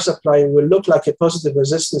the power supply will look like a positive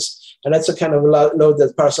resistance, and that's a kind of load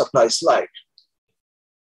that power supplies like.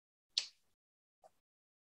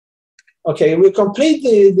 Okay, we complete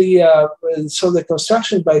the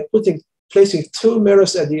construction by placing two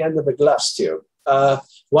mirrors at the end of a glass tube.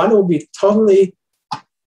 One will be totally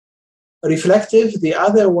reflective, the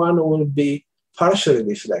other one will be partially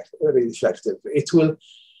reflective. It will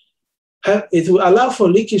allow for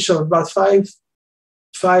leakage of about 5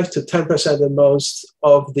 to 10% at most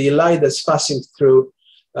of the light that's passing through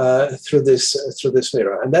this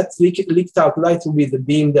mirror, and that leaked out light will be the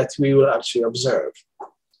beam that we will actually observe.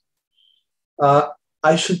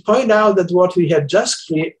 I should point out that what we have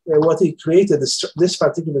just what we created, this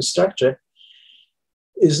particular structure,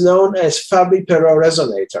 is known as Fabry-Perot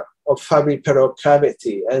resonator or Fabry-Perot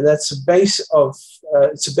cavity, and that's a base of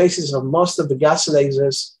it's a basis of most of the gas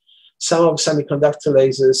lasers, some of semiconductor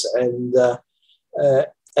lasers, and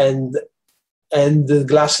the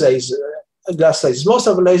glass lasers. Most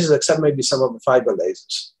of the lasers, except maybe some of the fiber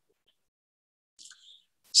lasers.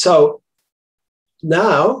 So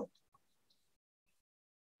now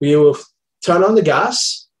we will turn on the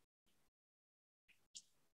gas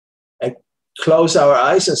and close our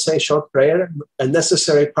eyes and say a short prayer, a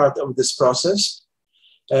necessary part of this process,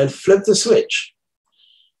 and flip the switch.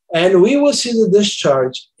 And we will see the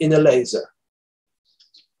discharge in a laser.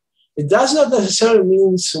 It does not necessarily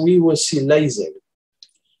mean we will see lasing.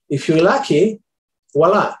 If you're lucky,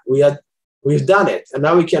 voila, we've done it. And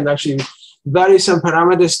now we can actually vary some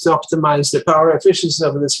parameters to optimize the power efficiency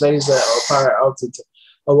of this laser or power output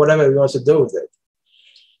or whatever we want to do with it.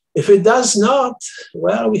 If it does not,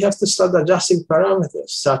 well, we have to start adjusting parameters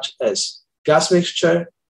such as gas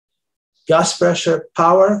mixture, gas pressure,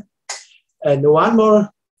 power, and one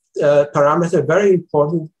more parameter, very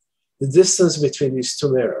important, the distance between these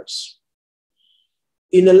two mirrors.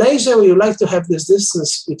 In a laser, we would like to have this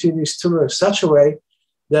distance between these two mirrors such a way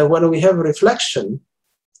that when we have a reflection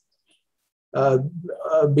of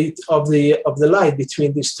the light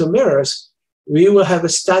between these two mirrors, we will have a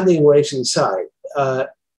standing wave inside.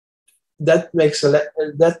 That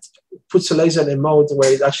puts a laser in a mode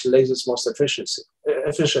where it actually lasers most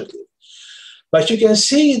efficiently. But you can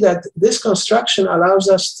see that this construction allows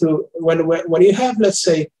us to, when you have, let's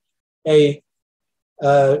say, a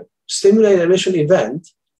stimulated emission event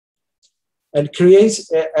and creates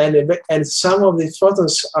and some of the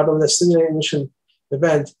photons out of the stimulated emission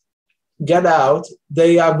event get out,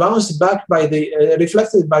 they are bounced back by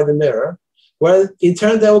reflected by the mirror, where in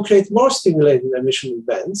turn they will create more stimulated emission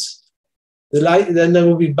events. The light then they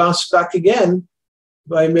will be bounced back again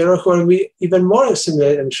by a mirror where will be even more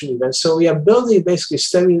stimulated emission events. So we are building basically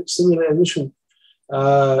stimulated emission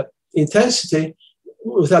intensity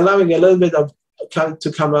with allowing a little bit of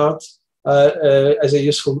to come out as a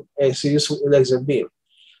useful laser beam.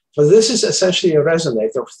 But this is essentially a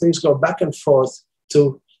resonator. Things go back and forth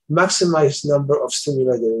to maximize number of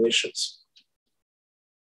stimulated emissions.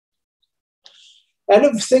 And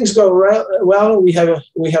if things go well, we have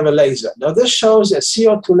a laser. Now this shows a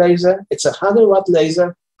CO2 laser. It's a 100-watt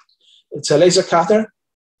laser. It's a laser cutter.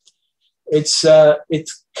 It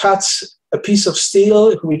cuts a piece of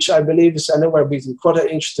steel, which I believe is anywhere between 1/4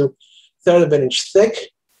 inch to 1/3 of an inch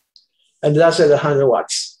thick, and that's at 100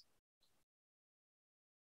 watts.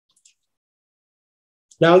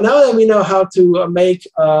 Now that we know how to make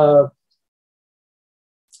a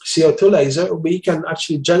CO2 laser, we can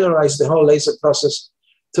actually generalize the whole laser process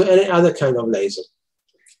to any other kind of laser.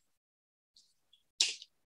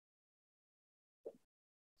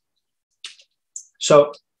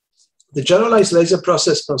 So the generalized laser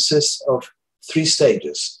process consists of 3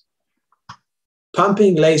 stages: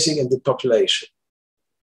 pumping, lasing, and depopulation.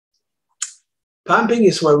 Pumping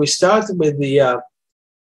is where we start with the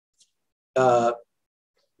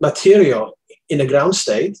material in a ground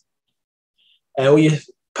state, and we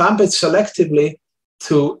pump it selectively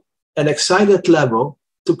to an excited level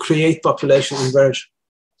to create population inversion.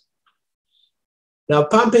 Now,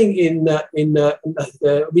 pumping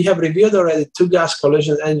we have reviewed already 2 gas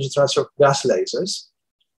collision energy transfer gas lasers.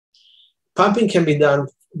 Pumping can be done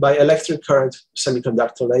by electric current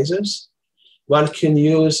semiconductor lasers. One can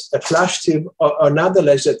use a flash tube or another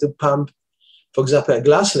laser to pump, for example, a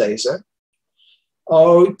glass laser.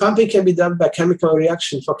 Or pumping can be done by chemical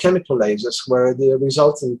reaction for chemical lasers, where the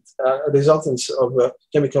resultants of a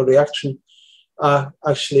chemical reaction are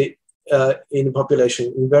actually in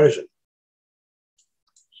population inversion.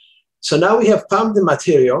 So now we have pumped the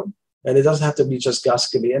material, and it doesn't have to be just gas,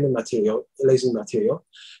 it can be any material, lasing material.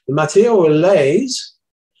 The material will laze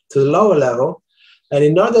to the lower level, and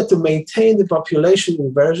in order to maintain the population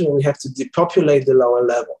inversion, we have to depopulate the lower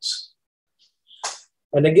levels.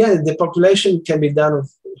 And again, the population can be done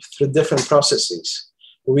through different processes.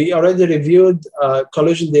 We already reviewed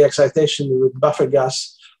collision de-excitation with buffer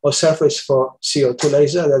gas or surface for CO2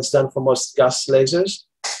 laser. That's done for most gas lasers.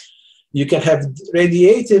 You can have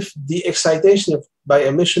radiative de-excitation by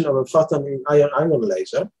emission of a photon in ion-ion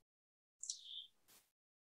laser.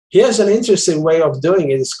 Here's an interesting way of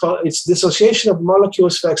doing it. It's dissociation of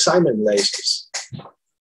molecules for excitement lasers.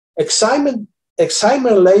 Excitement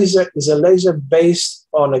laser is a laser based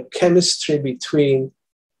on a chemistry between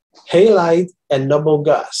halide and noble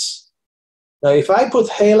gas. Now, if I put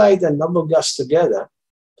halide and noble gas together,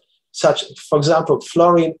 such, for example,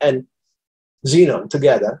 fluorine and xenon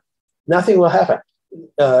together, nothing will happen.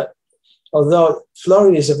 Although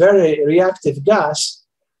fluorine is a very reactive gas,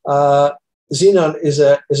 xenon is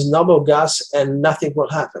a noble gas and nothing will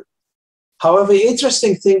happen. However, the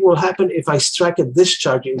interesting thing will happen if I strike a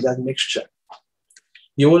discharge in that mixture.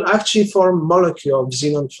 You will actually form a molecule of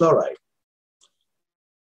xenon fluoride.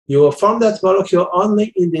 You will form that molecule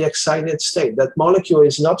only in the excited state. That molecule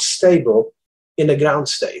is not stable in a ground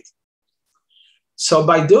state. So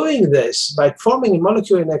by doing this, by forming a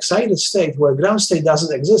molecule in excited state where ground state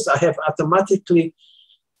doesn't exist, I have automatically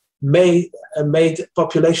made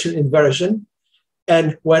population inversion.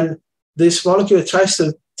 And when this molecule tries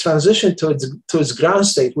to transition to its ground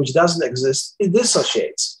state, which doesn't exist, it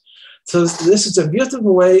dissociates. So this is a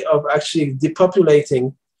beautiful way of actually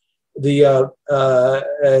depopulating the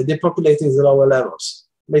lower levels,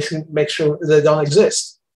 make sure they don't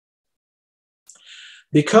exist.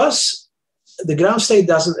 Because the ground state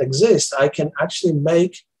doesn't exist, I can actually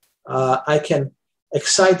I can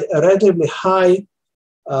excite a relatively high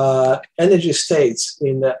energy states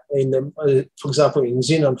for example, in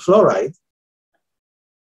xenon fluoride,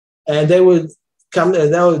 and they will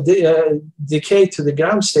decay to the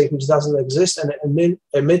ground state, which doesn't exist, and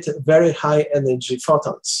emit very high energy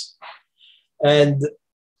photons. And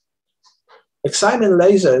excitement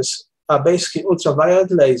lasers are basically ultraviolet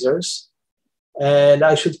lasers. And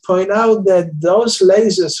I should point out that those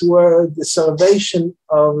lasers were the salvation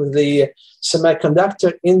of the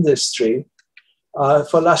semiconductor industry for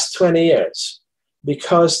the last 20 years,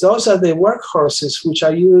 because those are the workhorses which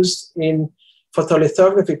are used in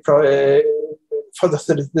photolithography for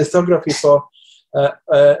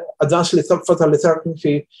advanced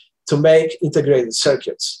photolithography to make integrated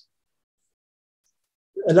circuits.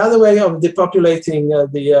 Another way of depopulating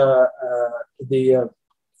the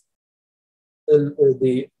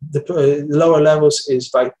lower levels is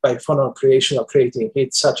by phonon creation or creating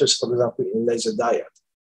heat, such as, for example, in laser diode.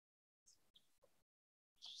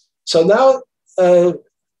 So now I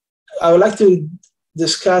would like to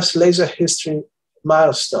discuss laser history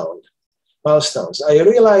milestones. I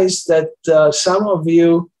realize that some of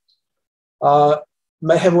you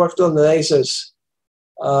may have worked on the lasers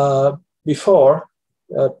before,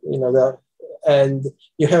 and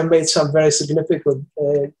you have made some very significant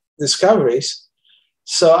discoveries.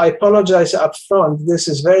 So I apologize up front. This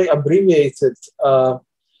is very abbreviated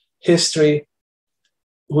history,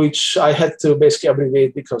 which I had to basically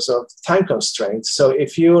abbreviate because of time constraints. So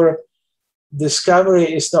if your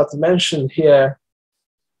discovery is not mentioned here,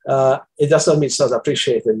 it does not mean it's not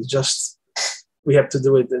appreciated. It's just we have to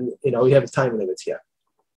do it, and we have a time limit here.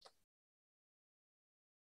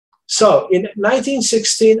 So in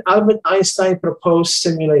 1916, Albert Einstein proposed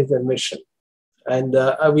stimulated emission. And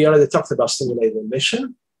we already talked about stimulated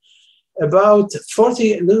emission. About a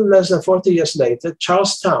little less than 40 years later,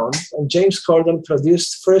 Charles Towne and James Corden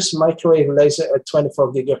produced first microwave laser at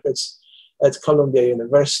 24 gigahertz at Columbia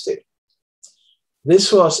University.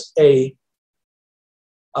 This was a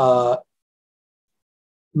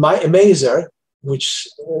maser, which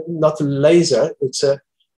not a laser, it's a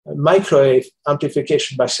microwave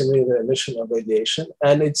amplification by simulated emission of radiation.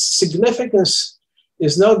 And its significance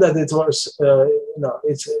is not that it was,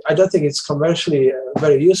 I don't think it's commercially a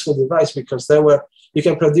very useful device, because you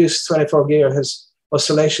can produce 24 gigahertz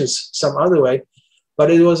oscillations some other way, but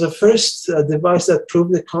it was the first device that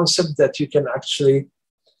proved the concept that you can actually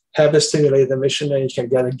have a stimulated emission and you can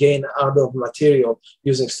get a gain out of material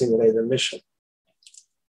using stimulated emission.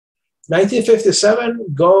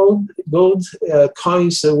 1957, Gold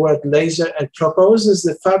coins the word laser and proposes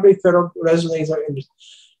the fabric ferroc resonator in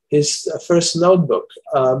his first notebook.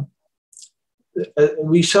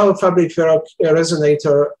 We saw a fabric ferroc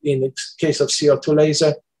resonator in the case of CO2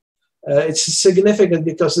 laser. It's significant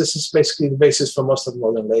because this is basically the basis for most of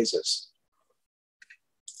modern lasers.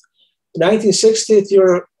 In 1960,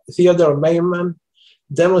 Theodore Meyerman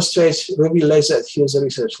demonstrates ruby laser at Hughes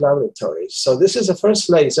Research Laboratories. So this is the first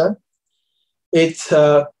laser. It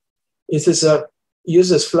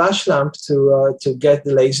uses flash lamp to get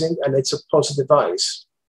the lasing, and it's a pulse device.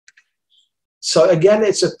 So again,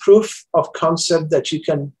 it's a proof of concept that you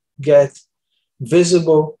can get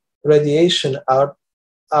visible radiation out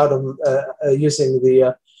of using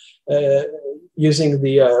the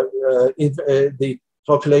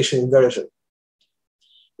population inversion.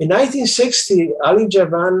 In 1960, Ali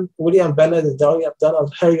Javan, William Bennett, and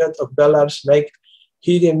Donald Harriot of Bell Labs make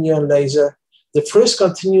helium neon laser, the first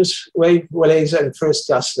continuous wave laser and first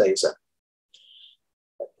gas laser.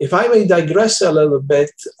 If I may digress a little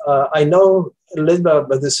bit, I know a little bit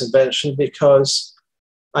about this invention because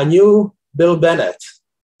I knew Bill Bennett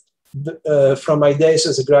from my days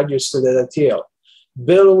as a graduate student at Yale.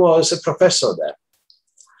 Bill was a professor there.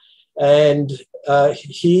 And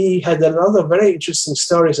he had a lot of very interesting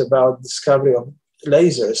stories about discovery of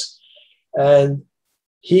lasers. And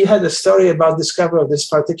he had a story about discovery of this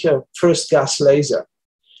particular first gas laser.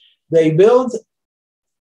 They built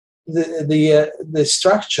the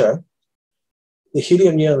structure, the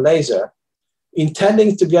helium neon laser,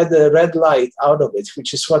 intending to get the red light out of it,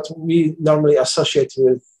 which is what we normally associate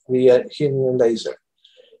with the helium laser.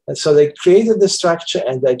 And so they created the structure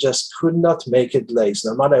and they just could not make it blaze.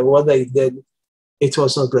 No matter what they did, it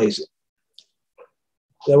was not blazing.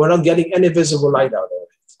 They were not getting any visible light out of it.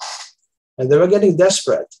 And they were getting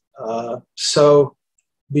desperate. So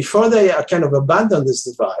before they kind of abandoned this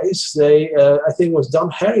device, they, I think it was Don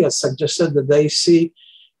Harriot suggested that they see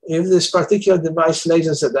if this particular device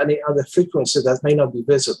lasers at any other frequency that may not be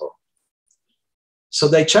visible. So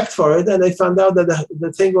they checked for it and they found out that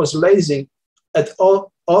the thing was lasing at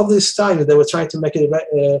all this time. They were trying to make it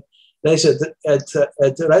laser at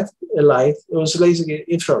red light. It was lasing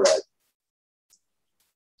infrared.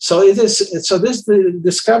 So this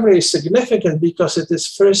discovery is significant because it is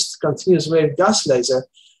first continuous wave gas laser,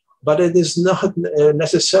 but it is not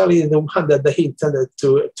necessarily the one that they intended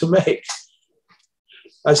to make.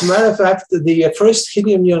 As a matter of fact, the first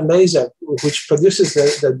helium neon laser, which produces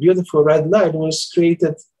the beautiful red light, was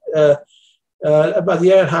created about a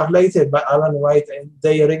year and a half later by Alan White, and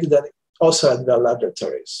they rigged it also at Bell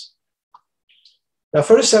Laboratories. The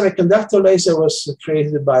first semiconductor laser was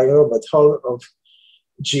created by Robert Hall of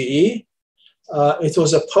GE. It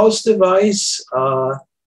was a pulse device.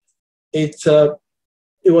 It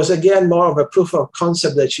was again more of a proof of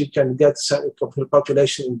concept that you can get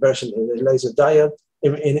population inversion in a laser diode.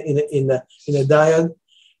 In a diode.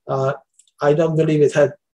 I don't believe it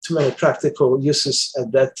had too many practical uses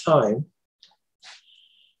at that time.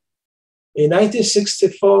 In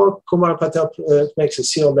 1964, Kumar Patel makes a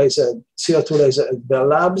CO2 laser at Bell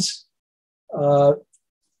Labs.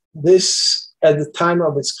 This, at the time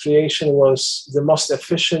of its creation, was the most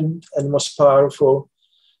efficient and most powerful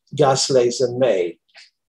gas laser made.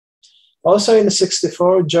 Also in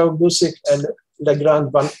 1964, Joe Busick and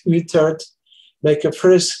Legrand van Utrecht make a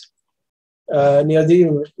first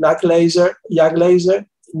neodymium YAG laser.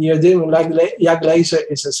 Neodymium YAG laser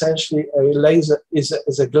is essentially a laser, is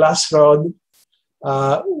a glass rod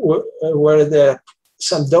where there are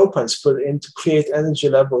some dopants put in to create energy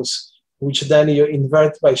levels, which then you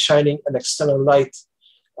invert by shining an external light.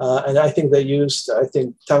 And I think they used,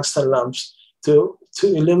 tungsten lamps to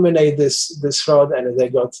illuminate this rod, and they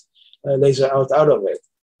got laser light out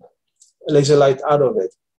of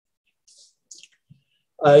it.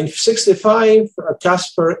 In 1965,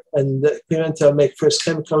 Casper and Pimentel make first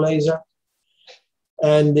chemical laser.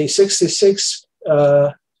 And in 1966,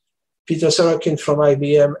 Peter Sorokin from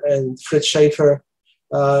IBM and Fritz Schaefer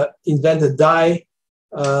invent a dye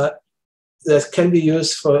that can be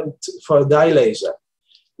used for a dye laser.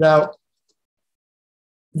 Now,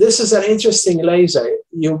 this is an interesting laser.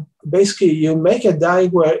 You make a dye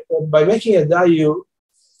where, by making a dye,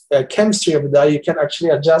 chemistry of a dye, you can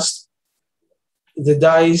actually adjust the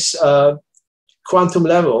dye's quantum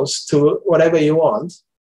levels to whatever you want.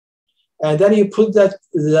 And then you put that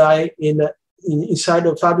dye inside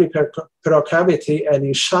a fabric ferroc cavity and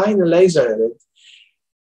you shine a laser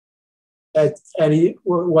at it.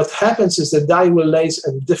 What happens is the dye will laser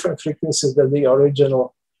at different frequencies than the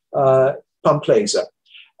original pump laser.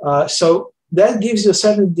 So that gives you a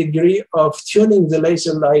certain degree of tuning the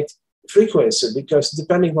laser light frequency, because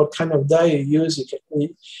depending what kind of dye you use,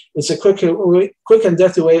 it's a quick and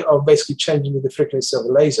dirty way of basically changing the frequency of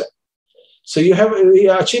a laser. So you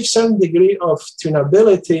achieve some degree of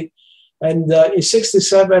tunability, and in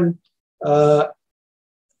 '67,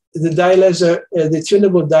 the dye laser, the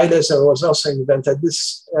tunable dye laser was also invented.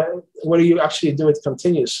 This where you actually do it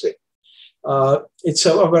continuously. It's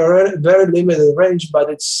of a very limited range, but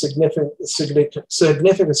its significance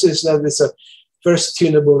is that it's a first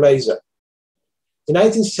tunable laser. In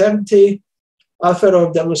 1970,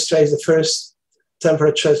 Alferov demonstrates the first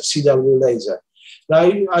temperature CW laser. Now,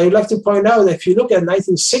 I would like to point out that if you look at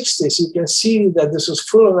 1960s, you can see that this was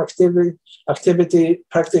full of activity.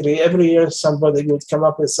 Practically every year, somebody would come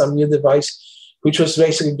up with some new device, which was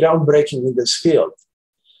basically groundbreaking in this field.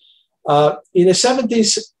 In the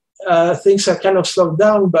 70s, things are kind of slowed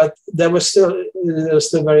down, but they were still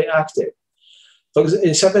very active.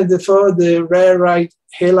 In '74, the rare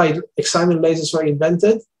halide excitement lasers were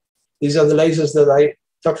invented. These are the lasers that I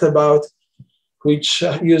talked about, which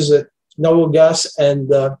use a noble gas and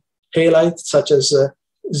halide, such as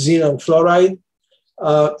xenon fluoride.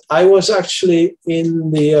 I was actually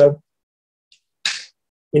in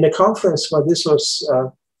a conference where this was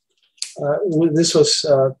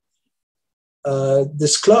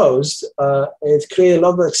disclosed. It created a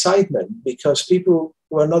lot of excitement because people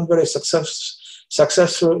were not very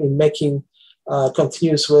successful in making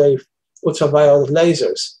continuous wave ultraviolet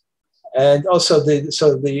lasers, and also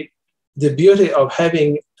the beauty of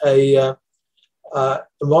having a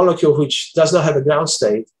molecule which does not have a ground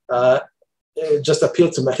state just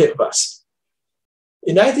appealed to many of us.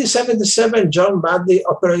 In 1977, John Madley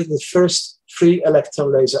operated the first free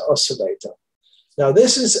electron laser oscillator. Now,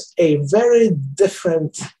 this is a very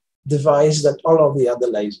different device than all of the other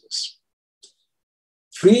lasers.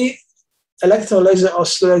 Free electron laser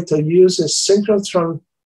oscillator uses synchrotron,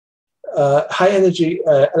 high energy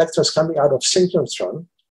electrons coming out of synchrotron,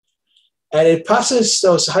 and it passes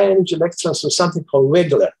those high energy electrons with something called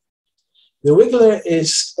wiggler. The wiggler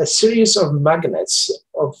is a series of magnets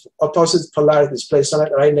of opposite polarities placed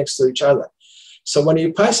right next to each other. So when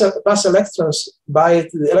you pass electrons by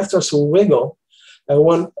it, the electrons will wiggle. And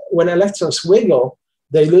when electrons wiggle,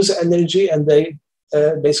 they lose energy and they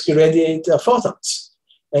basically radiate photons.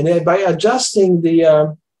 And by adjusting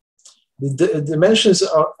the dimensions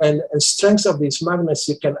and strengths of these magnets,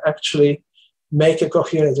 you can actually make a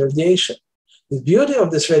coherent radiation. The beauty of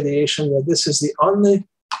this radiation is that this is the only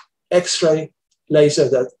X-ray laser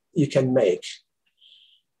that you can make.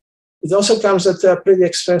 It also comes at a pretty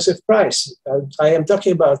expensive price. I am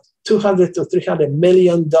talking about $200 to $300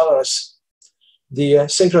 million, the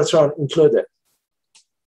synchrotron included.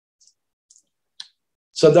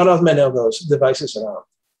 So there are not many of those devices around.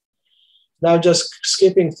 Now just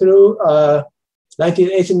skipping through,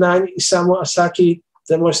 1989, Isamu Asaki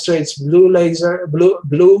demonstrates blue LED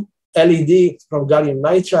from gallium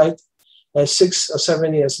nitride. And 6 or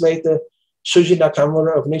 7 years later, Shuji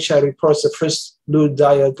Nakamura of Nichia reports the first blue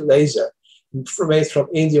diode laser made from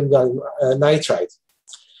indium gallium nitride.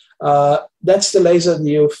 That's the laser that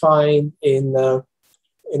you find in a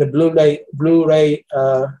Blu-ray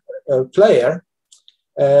player.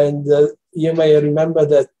 And you may remember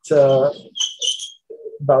that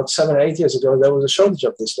about 7 or 8 years ago, there was a shortage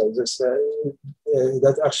of these lasers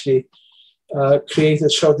that actually created a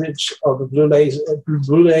shortage of Blu-ray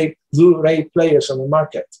players on the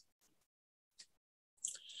market.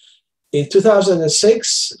 In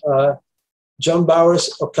 2006, John Bowers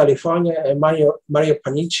of California and Mario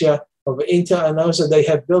Paniccia of Intel announced that they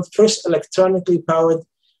have built first electronically powered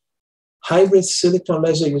hybrid silicon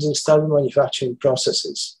laser using standard manufacturing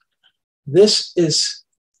processes. This is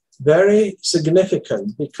very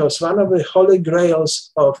significant because one of the holy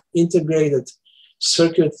grails of integrated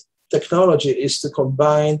circuit technology is to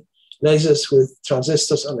combine lasers with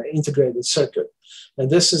transistors on an integrated circuit. And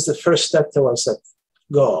this is the first step towards that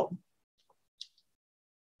goal.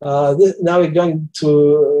 Now we're going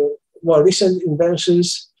to more recent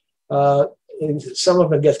inventions. Some of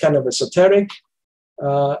them get kind of esoteric.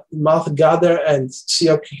 Martha Gader and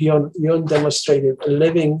Seok Hyun demonstrated a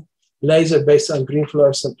living laser based on green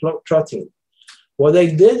fluorescent protein. What they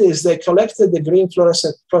did is they collected the green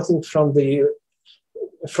fluorescent protein from the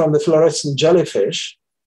fluorescent jellyfish.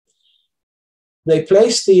 They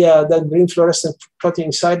placed that green fluorescent protein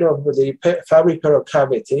inside of the Fabry-Perot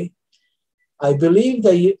cavity. I believe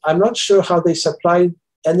I'm not sure how they supplied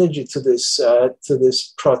energy to this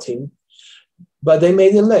protein, but they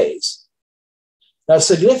made a laser. Now, the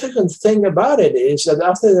significant thing about it is that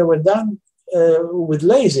after they were done with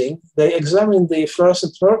lasing, they examined the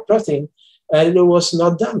fluorescent protein and it was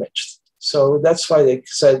not damaged. So that's why they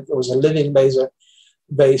said it was a living laser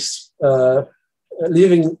based,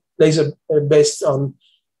 living laser based on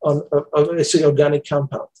it's an organic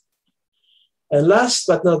compound. And last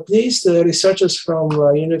but not least, the researchers from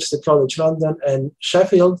University College London and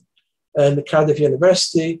Sheffield and Cardiff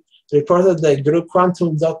University reported they grew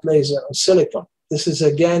quantum dot laser on silicon. This is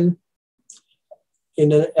again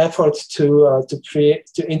in an effort to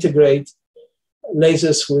integrate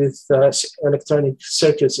lasers with electronic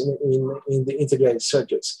circuits in the integrated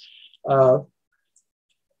circuits.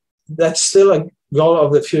 That's still a goal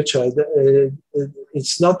of the future.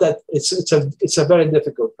 It's not that it's a very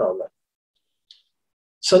difficult problem.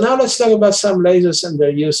 So now let's talk about some lasers and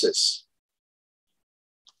their uses.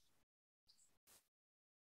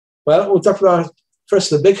 Well, we'll talk about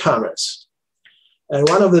first the big hammers. And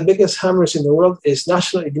one of the biggest hammers in the world is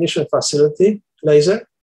National Ignition Facility laser.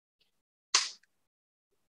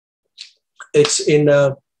 It's in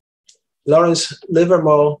Lawrence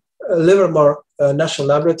Livermore National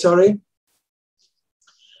Laboratory.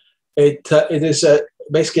 It is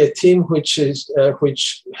basically a team which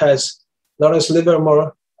has Lawrence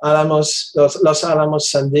Livermore, Los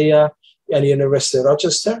Alamos, Sandia, and University of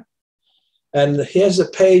Rochester. And here's a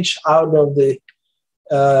page out of the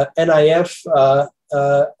NIF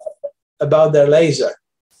about their laser.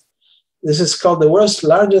 This is called the world's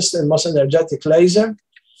largest and most energetic laser.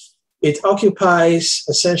 It occupies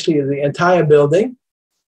essentially the entire building.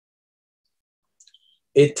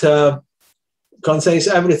 It contains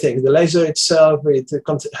everything. The laser itself, it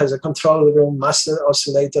has a control room, master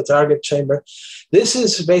oscillator, target chamber. This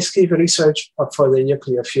is basically research for the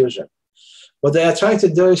nuclear fusion. What they are trying to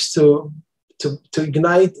do is to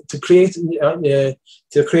create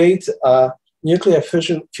nuclear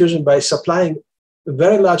fusion by supplying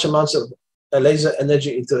very large amounts of laser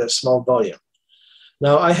energy into a small volume.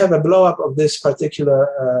 Now, I have a blow-up of this particular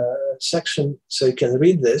section, so you can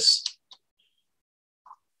read this.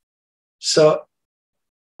 So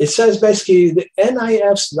it says basically the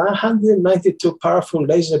NIF's 192 powerful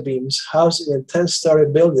laser beams housed in a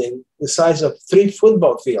 10-story building the size of 3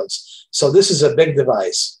 football fields. So this is a big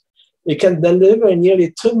device. It can deliver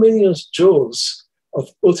nearly 2 million joules of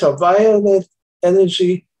ultraviolet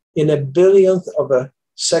energy in a billionth of a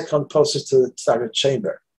second closest to the target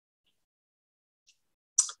chamber.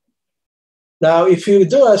 Now, if you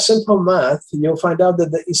do a simple math, you'll find out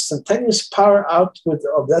that the instantaneous power output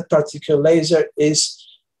of that particular laser is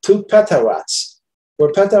 2 petawatts,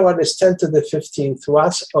 where petawatt is 10 to the 15th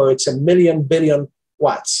watts, or it's a million billion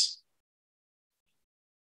watts.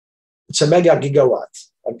 It's a mega gigawatt,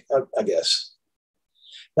 I guess.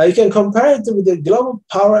 Now, you can compare it with the global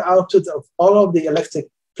power output of all of the electric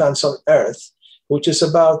plants on Earth, which is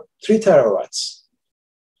about 3 terawatts,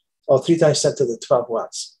 or 3 times 10 to the 12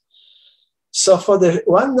 watts. So for the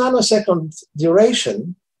 1 nanosecond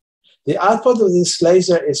duration, the output of this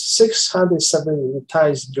laser is 670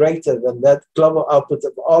 times greater than that global output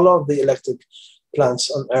of all of the electric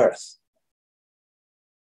plants on Earth.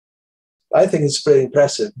 I think it's pretty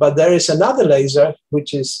impressive. But there is another laser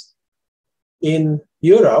which is in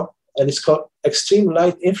Europe, and it's called Extreme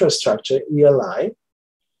Light Infrastructure, ELI.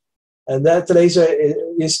 And that laser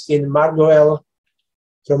is in Margoel,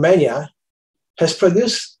 Romania, has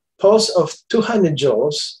produced pulse of 200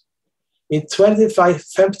 joules in 25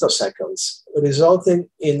 femtoseconds, resulting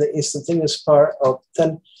in the instantaneous power of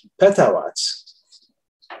 10 petawatts,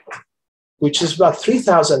 which is about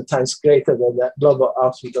 3,000 times greater than the global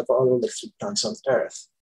output of all electric plants on Earth.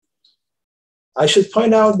 I should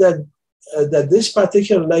point out that, that this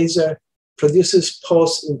particular laser produces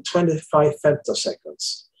pulse in 25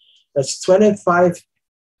 femtoseconds. That's 25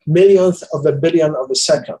 millionth of a billion of a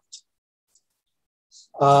second.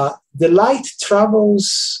 The light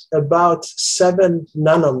travels about 7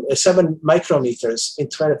 micrometers in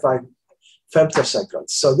 25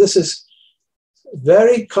 femtoseconds. So this is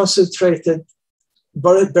very concentrated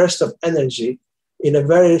burst of energy in a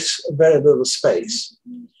very, very little space.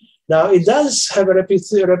 Now, it does have a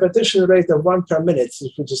repetition rate of 1 per minute,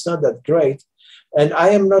 which is not that great. And I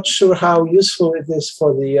am not sure how useful it is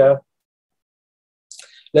for the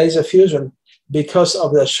laser fusion because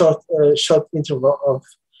of the short interval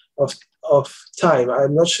of time.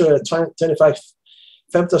 I'm not sure 25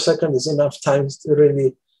 femtoseconds is enough time to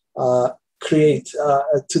really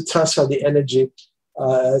to transfer the energy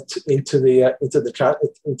into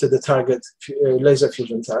the target laser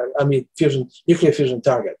fusion target. I mean, nuclear fusion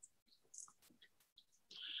target.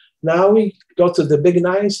 Now we go to the big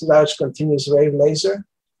nice large continuous wave laser.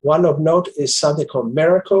 One of note is something called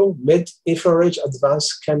Miracle Mid-Infrared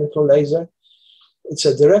Advanced Chemical Laser. It's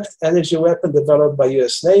a direct energy weapon developed by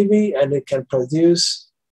US Navy, and it can produce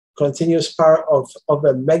continuous power of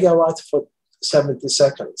a megawatt for 70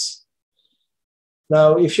 seconds. Now,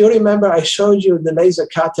 if you remember, I showed you the laser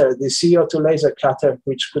cutter, the CO2 laser cutter,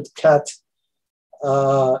 which could cut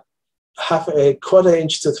half a quarter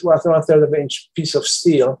inch to 1/3 of an inch piece of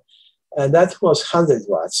steel, and that was 100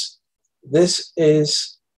 watts. This is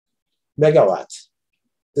megawatt.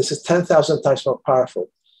 This is 10,000 times more powerful.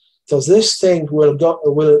 So this thing will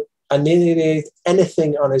annihilate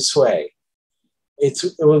anything on its way. It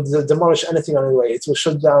will demolish anything on its way. It will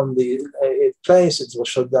shut down the planes. It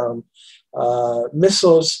will shut down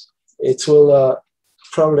missiles. It will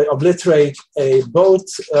probably obliterate a boat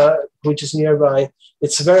which is nearby.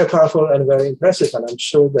 It's very powerful and very impressive, and I'm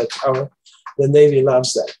sure that the Navy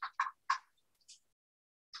loves that.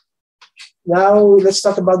 Now let's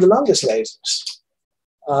talk about the longest lasers.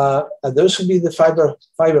 And those would be the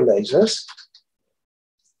fiber lasers.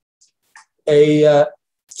 A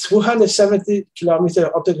 270-kilometer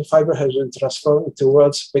optical fiber has been transformed into the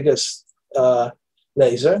world's biggest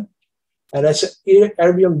laser, and that's an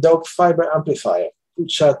erbium-doped fiber amplifier,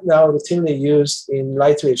 which are now routinely used in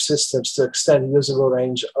lightwave systems to extend usable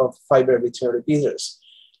range of fiber between repeaters.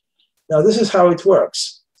 Now, this is how it works.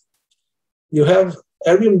 You have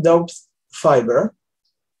erbium-doped fiber,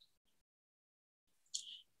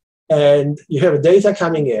 and you have data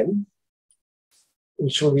coming in,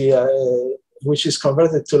 which will be which is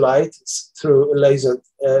converted to light through a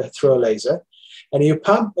laser, and you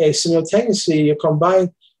pump simultaneously. You combine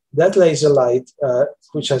that laser light,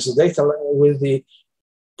 which has the data, with the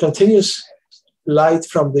continuous light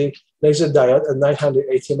from the laser diode at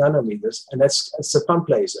 980 nanometers, and that's a pump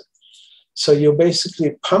laser. So you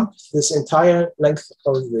basically pump this entire length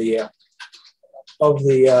of the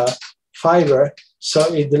fiber, so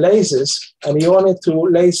it lasers, and you want it to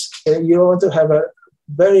lace. You want to have a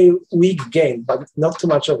very weak gain, but not too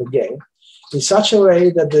much of a gain, in such a way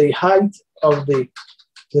that the height of the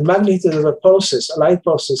magnitude of a light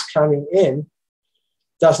pulses coming in,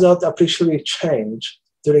 does not appreciably change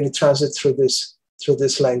during transit through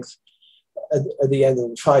this length at the end of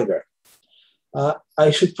the fiber.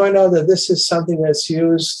 I should point out that this is something that's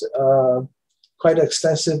used quite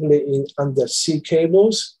extensively in undersea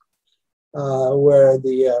cables, where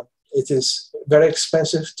it is very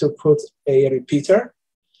expensive to put a repeater,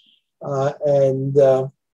 and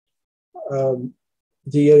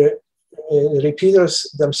the repeaters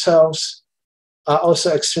themselves are also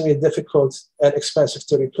extremely difficult and expensive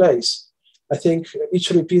to replace. I think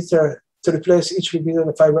to replace each repeater in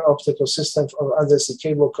a fiber optical system of undersea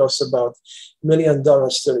cable costs about $1 million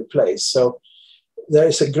to replace. So there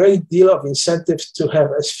is a great deal of incentive to have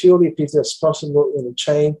as few repeaters as possible in a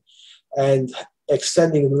chain, and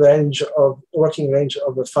extending the working range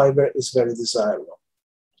of the fiber is very desirable.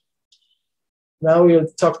 Now we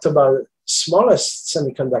talked about smallest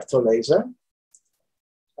semiconductor laser.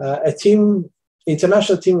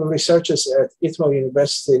 International team of researchers at Itomo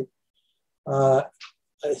University,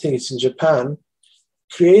 I think it's in Japan,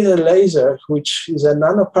 created a laser which is a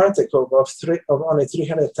nanoparticle of only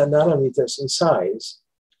 310 nanometers in size,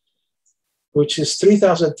 which is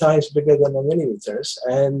 3,000 times bigger than a millimeters,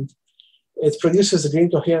 and it produces green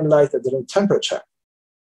coherent light at room temperature.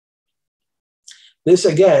 This,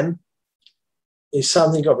 again, is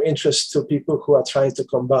something of interest to people who are trying to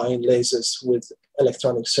combine lasers with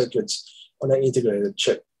electronic circuits on an integrated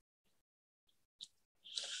chip.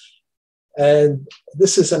 And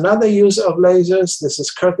this is another use of lasers. This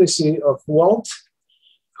is courtesy of Walt,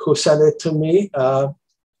 who sent it to me.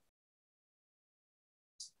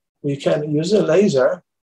 We can use a laser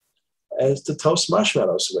to toast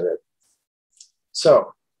marshmallows with it.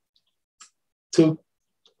 So, to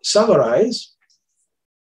summarize,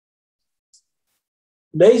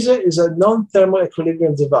 laser is a non-thermal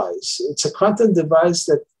equilibrium device. It's a quantum device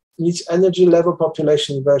that needs energy level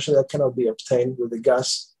population inversion that cannot be obtained with a gas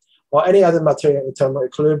or any other material in thermal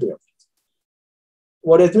equilibrium.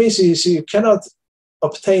 What it means is you cannot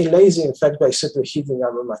obtain lasing effect by simply heating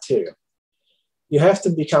up a material. You have to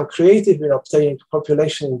become creative in obtaining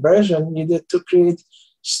population inversion needed to create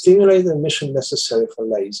stimulated emission necessary for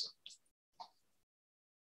laser.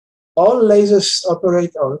 All lasers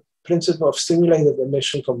operate on principle of stimulated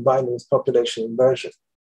emission combined with population inversion.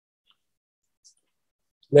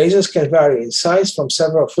 Lasers can vary in size from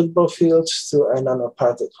several football fields to a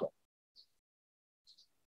nanoparticle.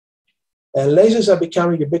 And lasers are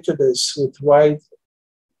becoming ubiquitous with wide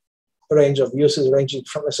range of uses ranging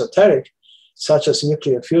from esoteric, such as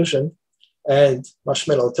nuclear fusion and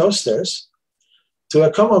marshmallow toasters, to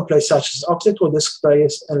a commonplace such as optical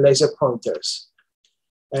displays and laser pointers.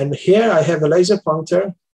 And here I have a laser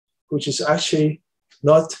pointer, which is actually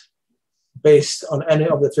not based on any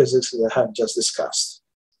of the physics that I have just discussed.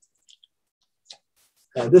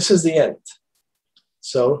 And this is the end.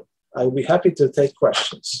 So I'll be happy to take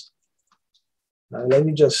questions. Now let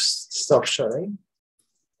me just stop sharing.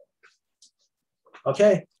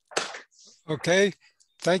 Okay. Okay.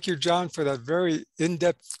 Thank you, John, for that very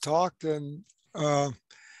in-depth talk and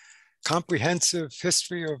comprehensive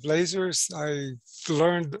history of lasers. I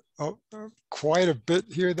learned quite a bit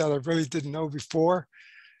here that I really didn't know before,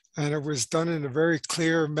 and it was done in a very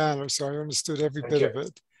clear manner, so I understood every bit of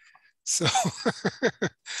it. So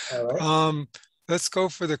all right. Let's go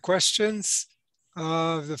for the questions.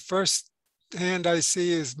 The first hand I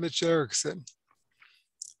see is Mitch Erickson.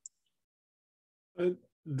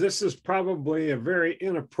 This is probably a very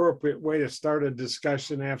inappropriate way to start a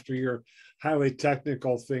discussion after your highly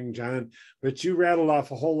technical thing, John, but you rattled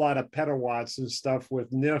off a whole lot of petawatts and stuff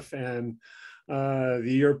with NIF and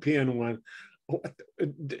the European one.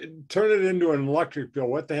 Turn it into an electric bill.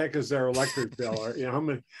 What the heck is their electric bill? Or, you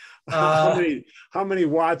know, how many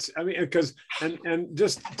watts? I mean, because and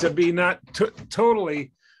just to be not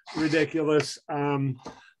totally ridiculous,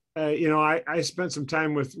 you know, I spent some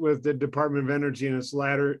time with the Department of Energy in its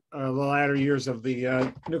the latter years of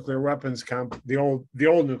the nuclear weapons the old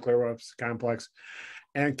nuclear weapons complex,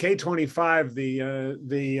 and K-25,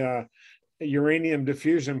 the uranium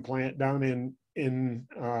diffusion plant down in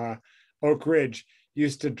Oak Ridge,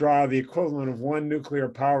 used to draw the equivalent of one nuclear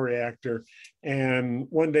power reactor. And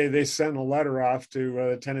one day they sent a letter off to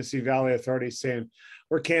the Tennessee Valley Authority saying,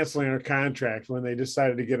 we're canceling our contract, when they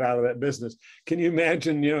decided to get out of that business. Can you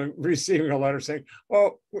imagine, you know, receiving a letter saying,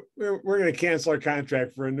 oh, we're going to cancel our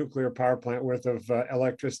contract for a nuclear power plant worth of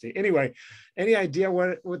electricity? Anyway, any idea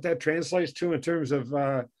what that translates to in terms of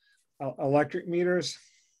electric meters?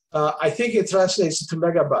 I think it translates to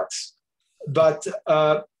megabucks, but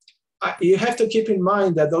you have to keep in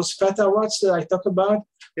mind that those petawatts that I talk about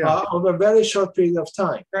are over a very short period of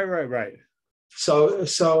time. Right. So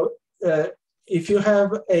if you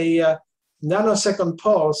have a nanosecond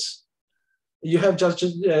pulse, you have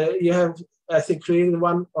I think created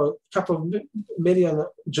one or a couple of million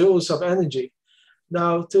joules of energy.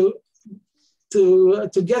 Now to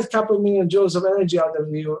get a couple of million joules of energy out of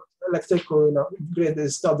your electrical grid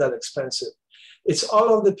is not that expensive. It's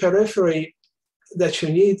all of the periphery that you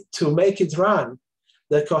need to make it run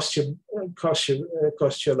that costs you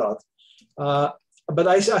a lot. But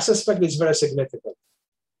I suspect it's very significant.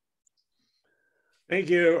 Thank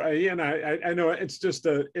you. You know, I know it's just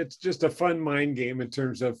a fun mind game in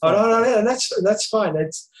terms of. Oh no, that's fine.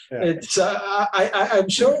 I'm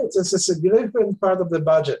sure it's a significant part of the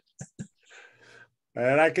budget.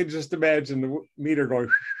 And I can just imagine the meter going.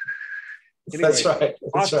 Anyway, that's right.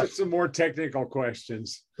 That's right. Some more technical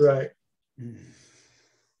questions. Right.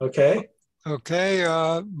 Okay. Okay,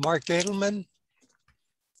 Mark Edelman.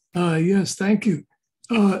 Yes, thank you.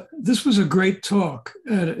 This was a great talk.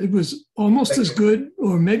 It was almost as good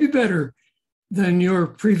or maybe better than your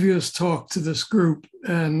previous talk to this group.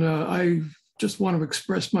 And I just want to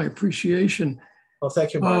express my appreciation. Well,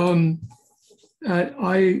 thank you, Mark.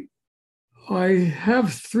 I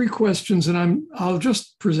have three questions and I'll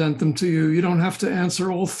just present them to you. You don't have to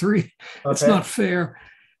answer all three. Okay. It's not fair.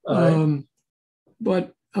 Right.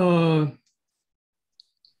 But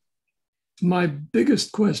my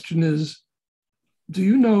biggest question is, do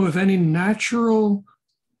you know of any natural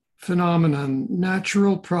phenomenon,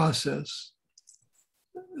 natural process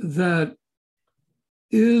that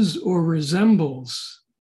is or resembles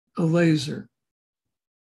a laser?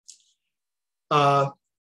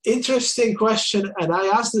 Interesting question. And I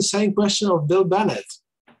asked the same question of Bill Bennett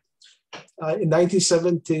in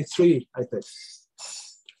 1973, I think.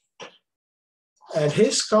 And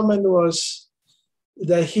his comment was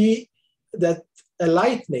that a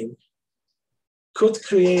lightning could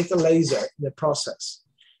create a laser in the process,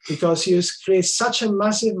 because you create such a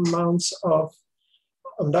massive amounts of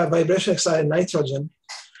that vibration excited nitrogen,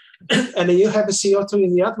 and you have a CO2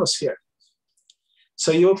 in the atmosphere.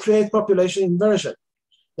 So you create population inversion.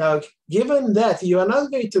 Now, given that you are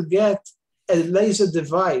not going to get a laser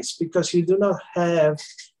device because you do not have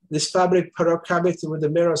this fabric porous cavity with the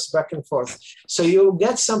mirrors back and forth. So you'll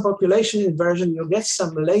get some population inversion, you'll get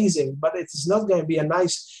some lasing, but it is not going to be a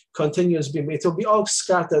nice continuous beam. It will be all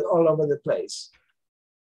scattered all over the place.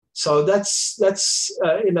 So that's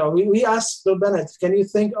you know, we asked Bill Bennett, can you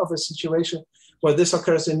think of a situation where this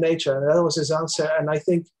occurs in nature? And that was his answer. And I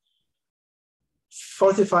think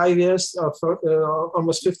 45 years or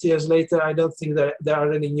almost 50 years later, I don't think that there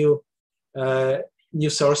are any new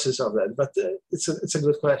sources of that, but it's a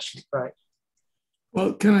good question, right?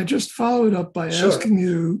 Well, can I just follow it up by asking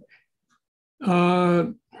you,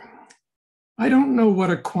 I don't know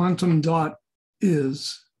what a quantum dot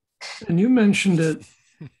is, and you mentioned it.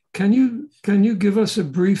 Can you give us a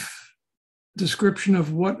brief description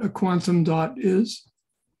of what a quantum dot is?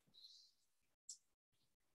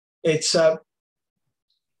 It's a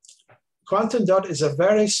quantum dot is a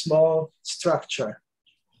very small structure.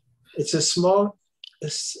 It's a small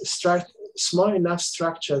enough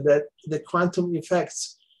structure that the quantum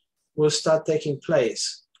effects will start taking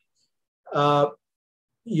place.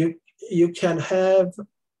 You can have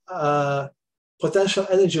potential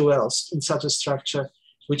energy wells in such a structure,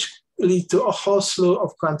 which lead to a whole slew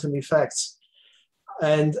of quantum effects.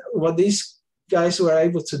 And what these guys were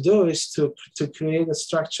able to do is to create a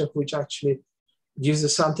structure which actually gives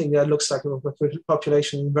us something that looks like a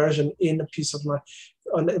population inversion in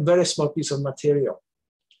on a very small piece of material.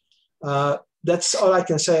 That's all I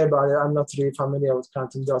can say about it. I'm not really familiar with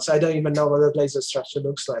quantum dots. I don't even know what a laser structure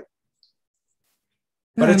looks like.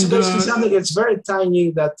 But it's basically something that's very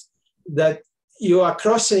tiny that you are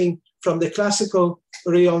crossing from the classical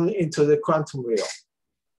realm into the quantum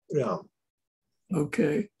realm.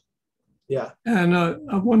 Okay. Yeah. And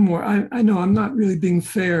one more. I know I'm not really being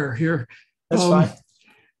fair here. That's fine.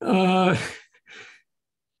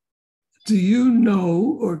 Do you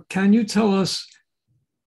know, or can you tell us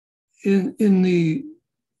in the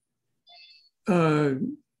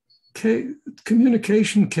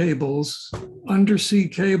communication cables, undersea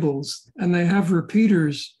cables, and they have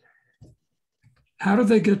repeaters, how do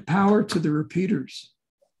they get power to the repeaters?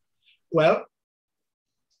 Well,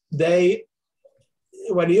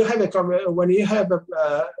 when you have a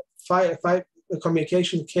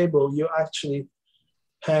communication cable, you actually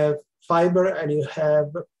have fiber and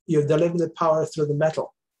you deliver the power through the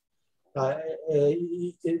metal.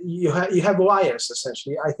 You have wires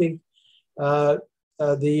essentially. I think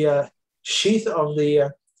the sheath of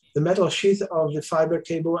the metal sheath of the fiber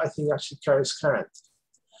cable, I think, actually carries current.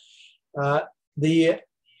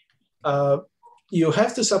 You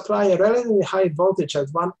have to supply a relatively high voltage at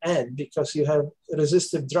one end because you have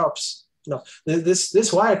resistive drops.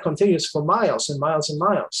 This wire continues for miles and miles and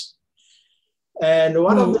miles. And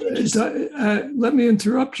let me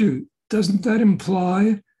interrupt you. Doesn't that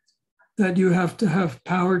imply that you have to have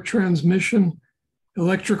power transmission,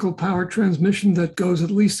 electrical power transmission that goes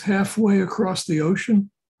at least halfway across the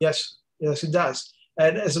ocean? Yes, it does.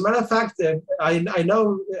 And as a matter of fact, I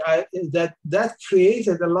know that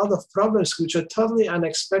created a lot of problems which are totally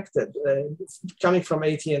unexpected coming from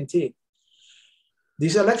AT&T.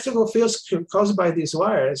 These electrical fields caused by these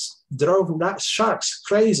wires drove sharks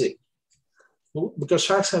crazy because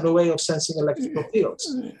sharks have a way of sensing electrical fields.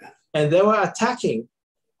 And they were attacking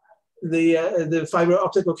the fiber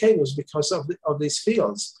optical cables because of these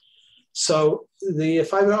fields. So the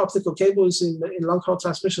fiber optical cables in long-haul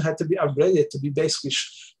transmission had to be upgraded to be basically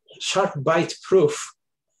shark bite proof.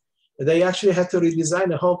 They actually had to redesign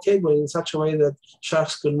the whole cable in such a way that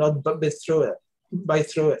sharks could not bite through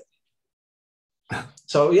it.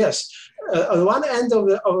 So yes, on one end of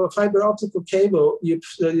a fiber optical cable, you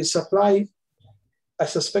supply, I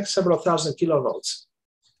suspect, several thousand kilovolts.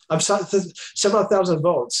 I'm sorry, several thousand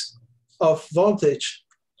volts of voltage,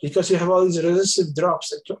 because you have all these resistive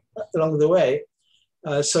drops along the way.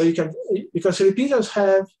 Because repeaters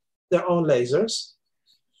have their own lasers.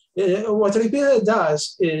 What a repeater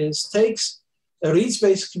does is reads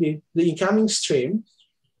basically the incoming stream,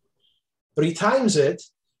 retimes it,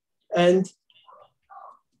 and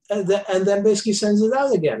then basically sends it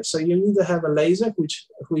out again. So you need to have a laser which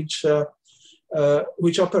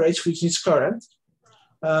operates, which needs current,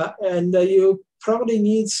 and you probably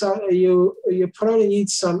need some. You probably need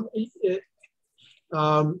some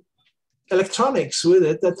electronics with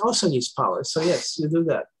it that also needs power. So yes, you do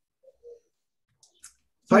that.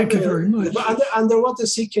 Thank you very much. Underwater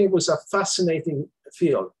sea cables are a fascinating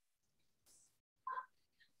field.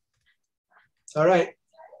 All right.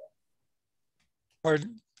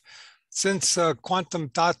 Since quantum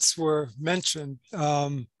dots were mentioned,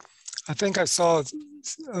 I think I saw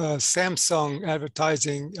Samsung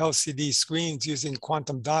advertising LCD screens using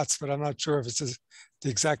quantum dots, but I'm not sure if it's the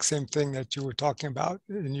exact same thing that you were talking about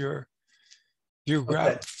in your view graph.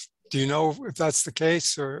 Okay. Do you know if that's the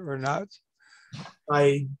case or not?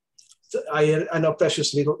 I know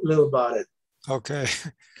precious little about it. Okay.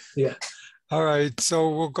 Yeah. All right. So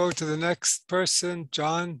we'll go to the next person,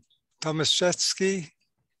 John Tomaszewski.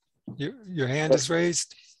 Your hand is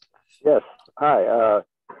raised. Yes. Hi.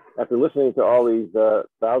 After listening to all these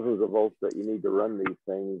thousands of volts that you need to run these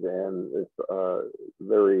things, and it's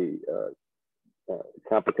very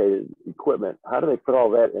complicated equipment, how do they put all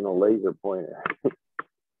that in a laser pointer?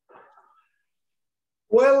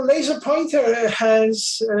 Well, laser pointer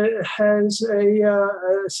has a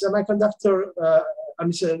semiconductor.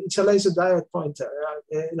 It's a laser diode pointer.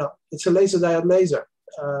 It's a laser diode laser.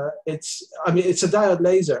 It's a diode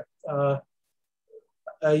laser.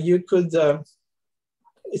 You could.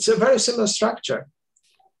 It's a very similar structure,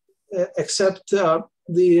 except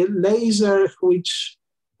the laser which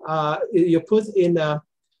you put in a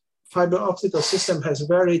fiber optical system has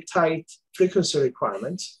very tight frequency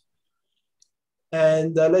requirements,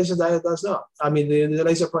 and the laser diode does not. The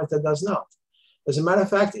laser pointer does not. As a matter of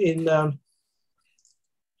fact, in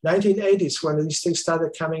 1980s, when these things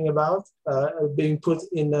started coming about, being put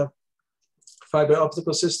in fiber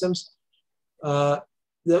optical systems,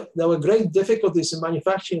 there were great difficulties in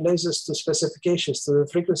manufacturing lasers to specifications, to the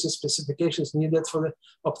frequency specifications needed for the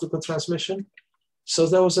optical transmission. So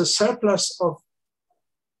there was a surplus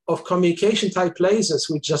of communication type lasers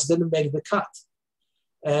which just didn't make the cut.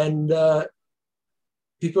 And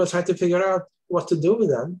people tried to figure out what to do with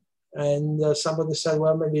them. And somebody said,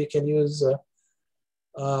 well, maybe you can use the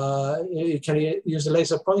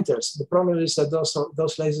laser pointers. The problem is that those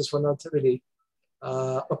lasers were not really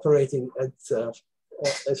operating at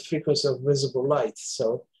frequency of visible light.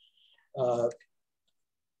 So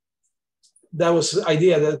that was the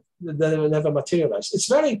idea that will never materialize. It's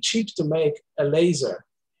very cheap to make a laser,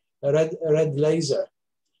 a red laser.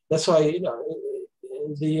 That's why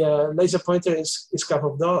the laser pointer is a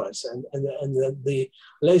couple of dollars, and the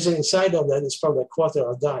laser inside of that is probably a quarter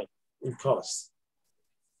of a dime in cost.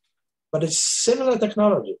 But it's similar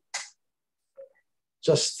technology.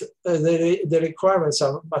 Just the requirements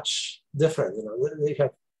are much different. They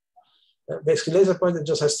have basically laser pointer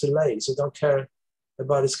just has to laze. You don't care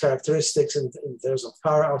about its characteristics in terms of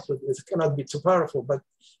power output. It cannot be too powerful, but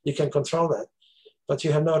you can control that. But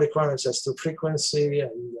you have no requirements as to frequency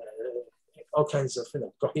and all kinds of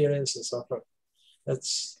coherence and so forth.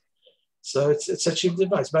 So it's a cheap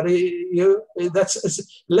device. But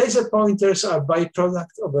laser pointers are a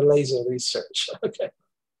byproduct of the laser research. Okay.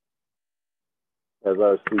 As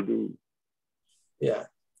our CD. Yeah.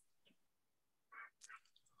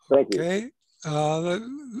 Thank you. Okay.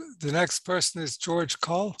 The next person is George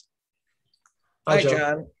Cull. Hi,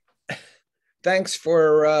 John. Thanks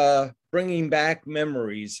for bringing back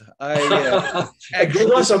memories. Good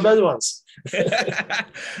ones or bad ones?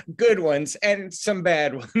 Good ones and some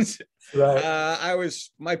bad ones. Right.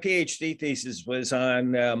 My PhD thesis was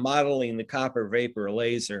on modeling the copper vapor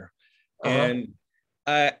laser. And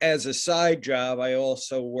as a side job, I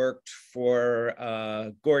also worked for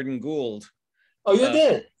Gordon Gould. Oh, you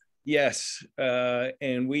did? Yes.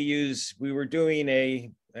 And we were doing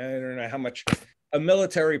I don't know how much, a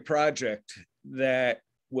military project that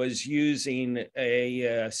was using a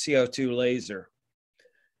CO2 laser.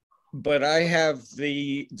 But I have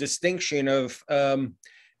the distinction of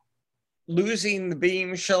losing the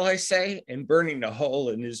beam, shall I say, and burning a hole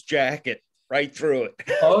in his jacket right through it.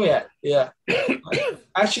 Oh, yeah, yeah.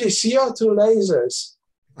 Actually, CO2 lasers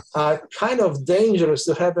are kind of dangerous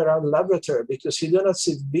to have around the laboratory because you do not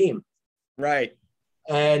see the beam. Right.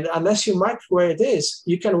 And unless you mark where it is,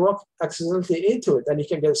 you can walk accidentally into it and you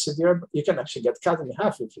can actually get cut in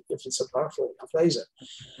half if it's a powerful enough laser.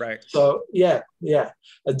 Right. So, yeah.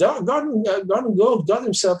 Gordon Gould got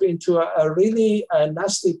himself into a really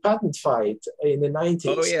nasty patent fight in the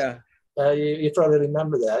 90s. Oh, yeah. You probably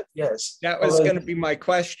remember that, yes. That was going to be my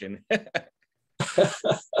question.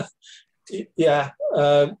 Yeah,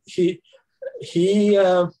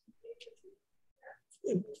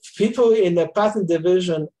 people in the patent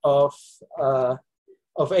division of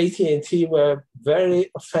AT&T were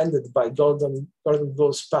very offended by Gordon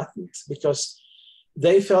Gould's patent because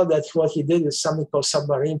they felt that what he did is something called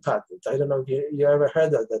submarine patent. I don't know if you ever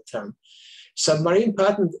heard of that term. Submarine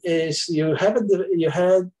patent is you have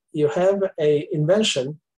a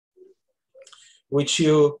invention which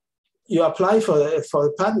you apply for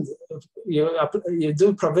the patent. You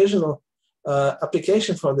do provisional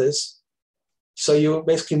application for this. So you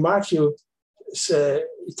basically mark your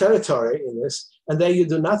territory in this, and then you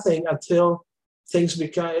do nothing until things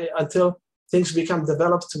become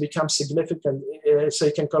developed to become significant, so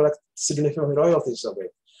you can collect significant royalties of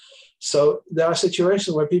it. So there are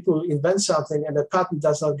situations where people invent something and the patent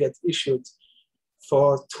does not get issued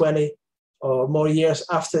for 20 or more years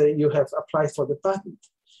after you have applied for the patent.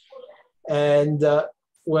 And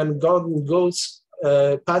when Gordon Gould's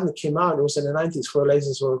patent came out, it was in the 90s where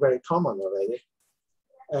lasers were very common already.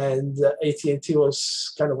 And AT&T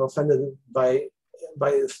was kind of offended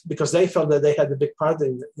because they felt that they had a big part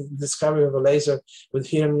in the discovery of a laser with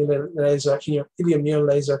helium laser, helium-neon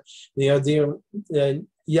laser, YAG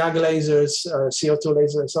lasers, CO2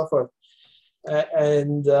 lasers, and so forth.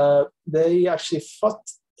 and they actually fought.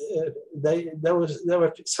 There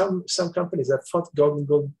were some companies that fought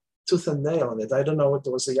go tooth and nail on it. I don't know what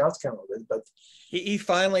was the outcome of it, but he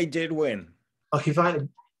finally did win. Oh, he finally.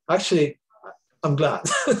 Actually, I'm glad.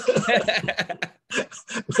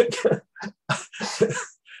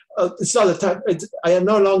 It's not a time. I am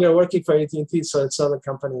no longer working for AT&T, so it's not a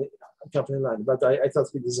company line. But I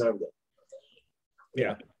thought we deserved it.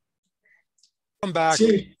 Yeah. Come back.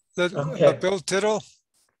 See, Bill Tittle.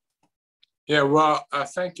 Yeah, well,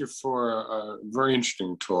 thank you for a very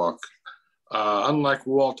interesting talk. Unlike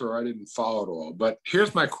Walter, I didn't follow it all. But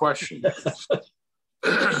here's my question.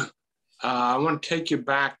 I want to take you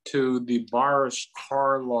back to the Boris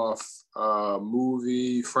Karloff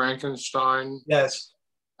movie, Frankenstein. Yes.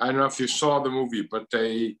 I don't know if you saw the movie, but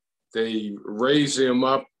they raise him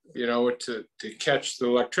up, you know, to catch the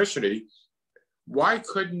electricity. Why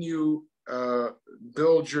couldn't you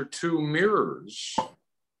build your two mirrors?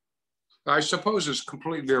 I suppose it's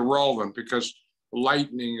completely irrelevant because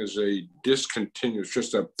lightning is a discontinuous,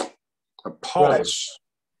 just a pulse. Right.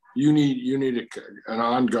 You need an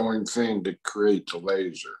ongoing thing to create the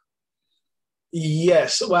laser.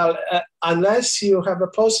 Yes, well, unless you have a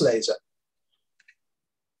pulse laser.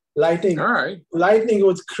 Lightning, all right. Lightning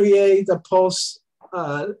would create a pulse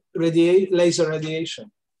laser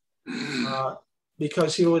radiation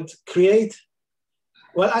because you would create,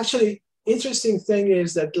 well, actually, interesting thing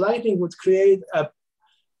is that lightning would create a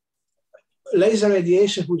laser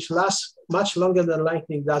radiation which lasts much longer than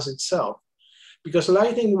lightning does itself. Because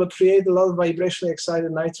lightning would create a lot of vibrationally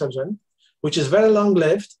excited nitrogen, which is very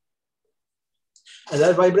long-lived. And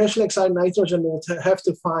that vibrationally excited nitrogen would have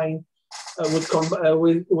to find, would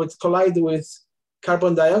collide with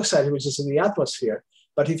carbon dioxide, which is in the atmosphere.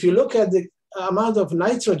 But if you look at the amount of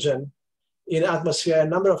nitrogen in the atmosphere and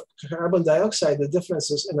number of carbon dioxide, the difference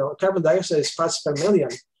is, carbon dioxide is parts per million,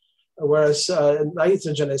 whereas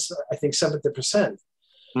nitrogen is, I think, 70%.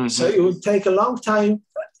 Mm-hmm. So it would take a long time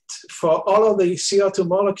for all of the CO2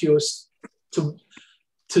 molecules to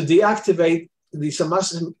deactivate these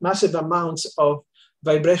massive amounts of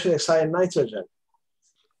vibrationally excited nitrogen.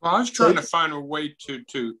 Well, I was trying to find a way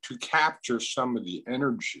to capture some of the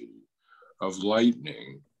energy of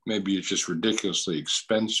lightning. Maybe it's just ridiculously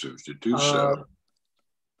expensive to do so.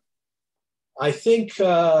 I think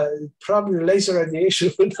probably laser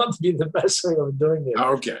radiation would not be the best way of doing it.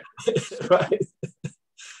 Okay. Right.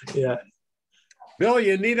 Yeah. Bill,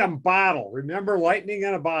 you need a bottle. Remember, lightning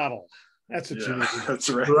in a bottle. That's what you need. That's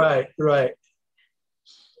right. Right.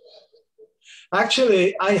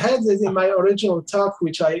 Actually, I had it in my original talk,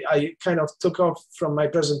 which I kind of took off from my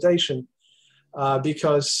presentation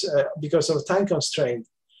because of time constraint.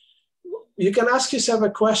 You can ask yourself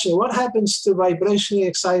a question: what happens to vibrationally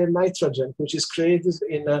excited nitrogen, which is created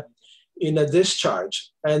in a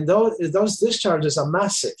discharge? And those discharges are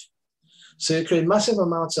massive. So you create massive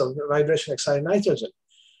amounts of vibrationally excited nitrogen.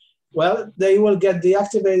 Well, they will get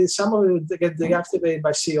deactivated. Some of it will get deactivated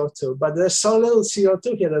by CO2, but there's so little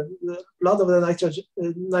CO2 here that a lot of the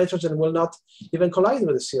nitrogen will not even collide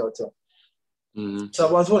with the CO2. Mm-hmm.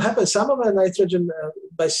 So what will happen? Some of the nitrogen,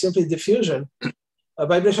 by simply diffusion,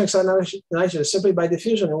 vibrationally excited nitrogen, simply by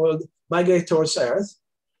diffusion, it will migrate towards Earth,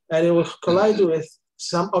 and it will collide with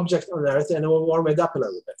some object on Earth, and it will warm it up a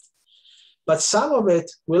little bit. But some of it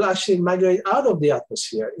will actually migrate out of the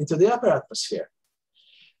atmosphere into the upper atmosphere.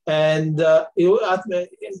 And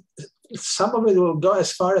some of it will go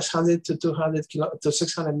as far as 100 to 200 to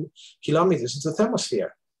 600 kilometers into the thermosphere.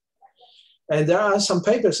 And there are some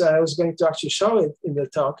papers that I was going to actually show it in the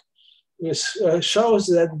talk. It shows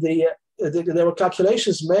that there were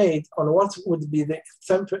calculations made on what would be the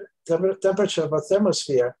temperature of a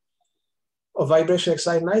thermosphere of vibration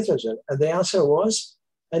excited nitrogen. And the answer was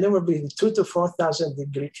anywhere between 2,000 to 4,000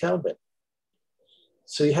 degrees Kelvin.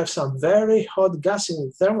 So you have some very hot gas in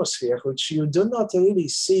the thermosphere, which you do not really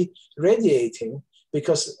see radiating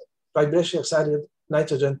because vibration excited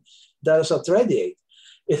nitrogen does not radiate.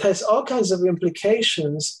 It has all kinds of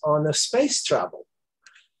implications on a space travel.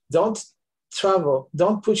 Don't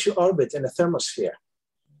put your orbit in a thermosphere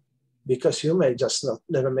because you may just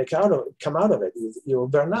never come out of it. You will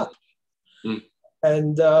burn up. Mm.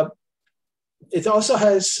 And it also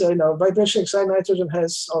has, vibration excited nitrogen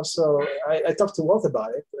has also, I talked to Walt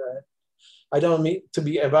about it. I don't mean to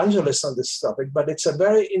be evangelist on this topic, but it's a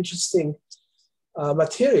very interesting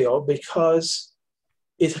material because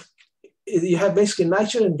you have basically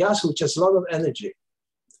nitrogen gas, which has a lot of energy.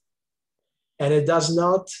 And it does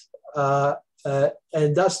not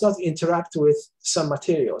interact with some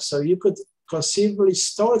material. So you could conceivably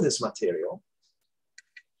store this material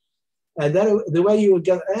And then the way you would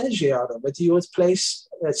get energy out of it, you would place,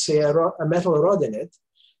 let's say, a metal rod in it,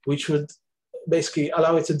 which would basically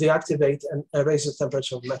allow it to deactivate and raise the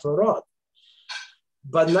temperature of the metal rod.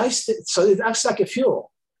 But so it acts like a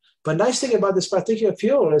fuel. But nice thing about this particular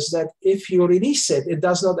fuel is that if you release it, it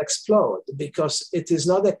does not explode because it is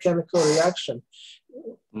not a chemical reaction.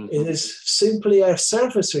 Mm-hmm. It is simply a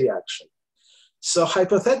surface reaction. So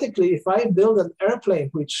hypothetically, if I build an airplane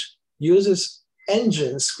which uses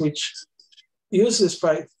engines, which uses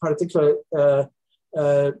particular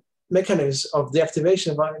mechanisms of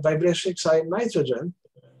deactivation of vibrationally excited nitrogen,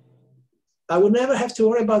 I would never have to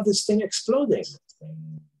worry about this thing exploding.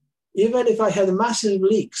 Even if I had massive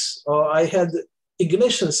leaks or I had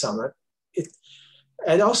ignition somewhere,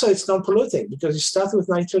 and also it's non-polluting because you start with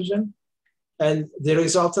nitrogen and the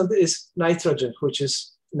resultant is nitrogen, which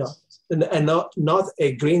is not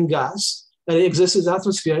a green gas, and it exists in the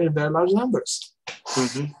atmosphere in very large numbers.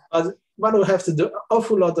 Mm-hmm. But one will have to do an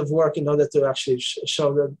awful lot of work in order to actually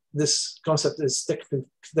show that this concept is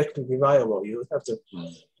technically viable. You have to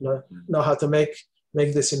know how to make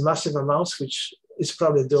this in massive amounts, which is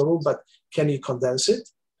probably doable, but can you condense it?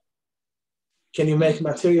 Can you make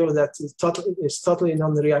material that is totally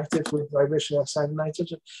non-reactive with vibrational excited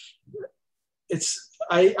nitrogen?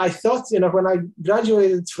 I thought, when I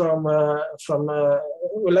graduated from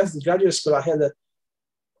left graduate school,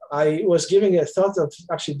 I was giving a thought of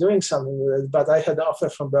actually doing something with it, but I had an offer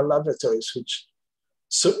from Bell Laboratories, which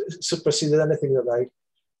superseded anything that I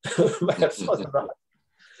might have thought about.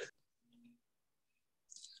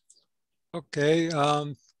 Okay,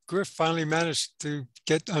 Griff finally managed to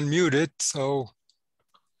get unmuted, so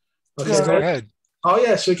please go ahead. Oh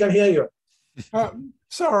yes, we can hear you.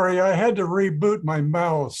 Sorry, I had to reboot my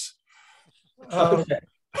mouse. Okay.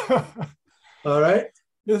 All right.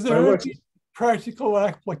 Is there any practical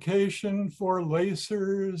application for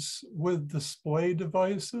lasers with display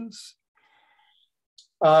devices?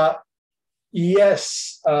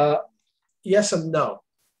 Yes. Yes and no.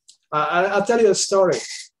 I'll tell you a story.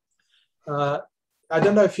 I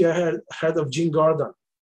don't know if you heard of Gene Gordon.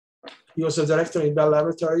 He was a director in Bell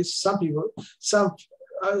Laboratories. Some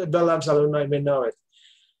Bell Labs alumni may know it.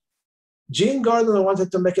 Gene Gordon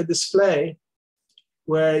wanted to make a display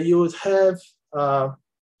where you would have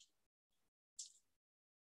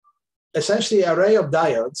essentially an array of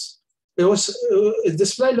diodes. A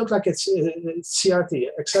display looked like it's CRT,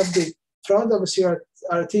 except the front of a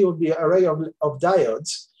CRT would be an array of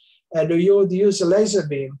diodes, and you would use a laser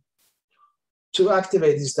beam to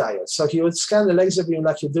activate these diodes. So he would scan the laser beam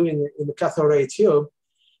like you do in the cathode ray tube,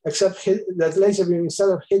 except that laser beam, instead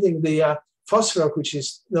of hitting the phosphor, which it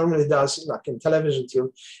normally does like in television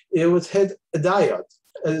tube, it would hit a diode,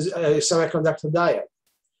 a semiconductor diode.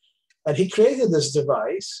 And he created this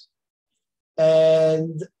device,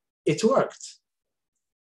 and it worked.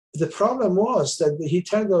 The problem was that he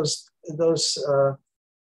turned those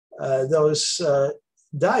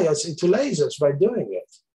diodes into lasers by doing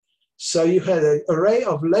it. So you had an array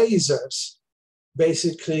of lasers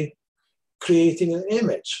basically creating an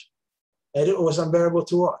image. And it was unbearable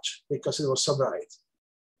to watch because it was so bright.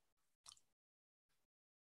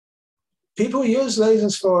 People use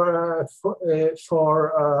lasers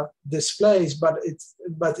for displays, but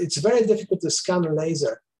it's very difficult to scan a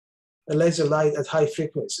laser light at high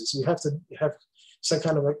frequencies. You have to have some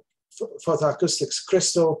kind of a photoacoustics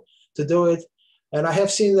crystal to do it. And I have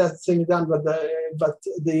seen that thing done, but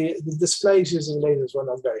the displays using lasers were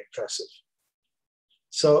not very impressive.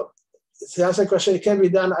 So to answer the question, it can be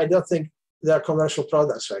done. I don't think there are commercial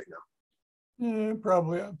products right now. Yeah,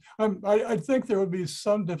 probably. I think there would be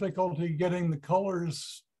some difficulty getting the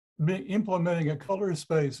colors, implementing a color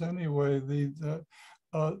space anyway.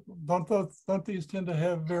 Don't these tend to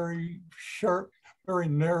have very sharp, very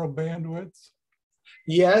narrow bandwidths?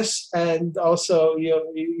 Yes, and also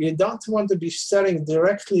you don't want to be staring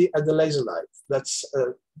directly at the laser light. That's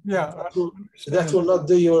that will not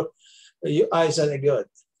do your eyes any good.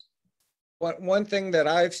 One thing that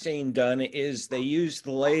I've seen done is they use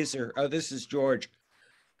the laser. Oh, this is George.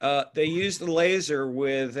 They use the laser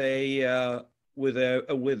with a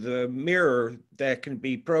mirror that can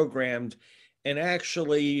be programmed and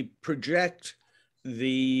actually project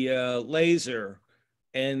the laser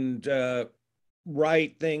and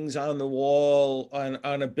write things on the wall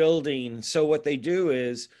on a building. So what they do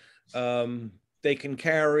is they can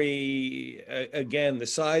carry, again, the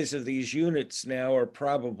size of these units now are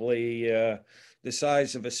probably the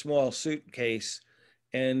size of a small suitcase,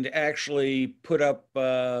 and actually put up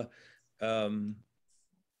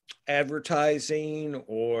advertising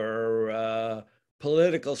or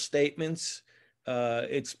political statements.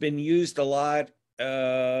 It's been used a lot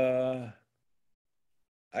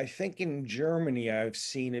I think in Germany, I've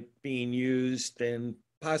seen it being used, and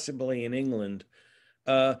possibly in England.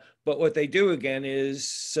 But what they do again is,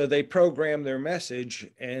 so they program their message,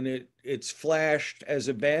 and it's flashed as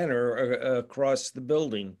a banner across the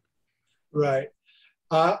building. Right.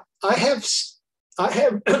 I have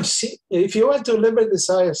seen, if you went to Liberty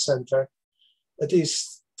Science Center, at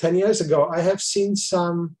least 10 years ago, I have seen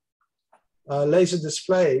some laser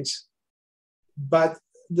displays, but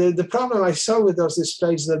the problem I saw with those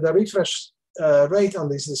displays that the refresh rate on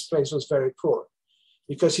these displays was very poor,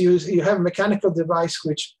 because you have a mechanical device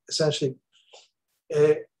which essentially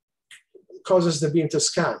causes the beam to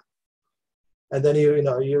scan, and then you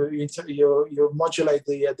modulate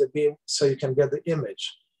the beam so you can get the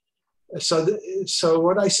image. So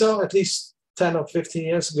what I saw at least 10 or 15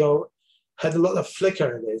 years ago had a lot of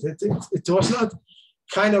flicker in it. It was not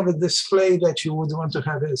kind of a display that you would want to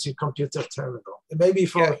have as your computer terminal. Maybe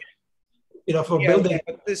for, for building. Yeah,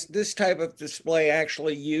 but this type of display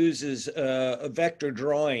actually uses a vector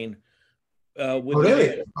drawing. With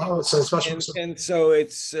really? Oh, so it's much and so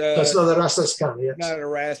it's not a raster scan, yes. Not a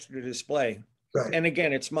raster display. Right. And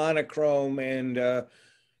again, it's monochrome, and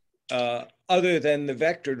other than the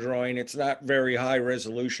vector drawing, it's not very high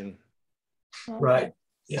resolution. Right.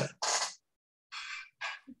 Yeah.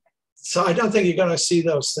 So I don't think you're going to see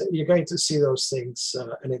those. You're going to see those things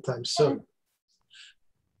anytime soon.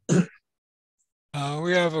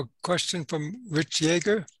 We have a question from Rich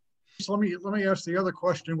Yeager. So let me ask the other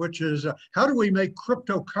question, which is, how do we make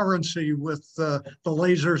cryptocurrency with the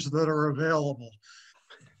lasers that are available?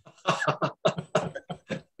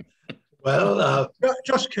 Well,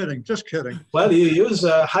 just kidding. Well, you use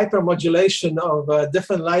hypermodulation of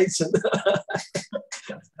different lights and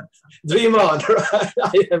dream on, right?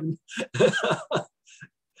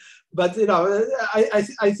 But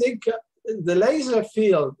I think the laser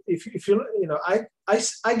field. If you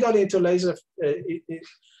I got into laser.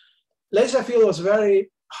 Laser field was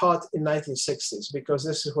very hot in 1960s, because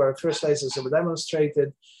this is where first lasers were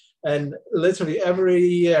demonstrated, and literally every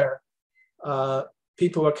year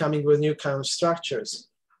people were coming with new kind of structures.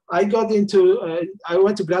 I went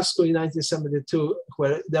to grad school in 1972,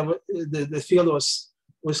 where the field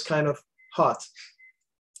was kind of hot.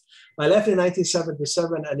 I left in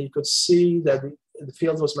 1977, and you could see that the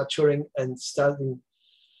field was maturing and starting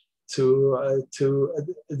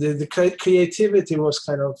the creativity was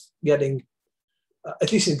kind of getting, at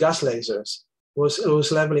least in gas lasers, was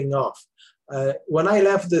leveling off. When I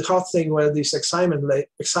left, the hot thing were these excitement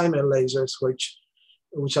lasers,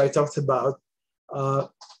 which I talked about,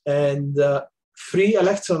 and free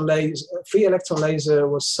electron laser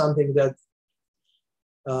was something that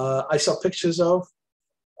I saw pictures of,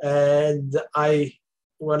 and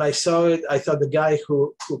when I saw it, I thought the guy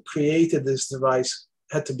who created this device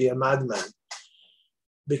had to be a madman,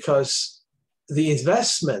 because the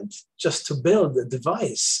investment just to build the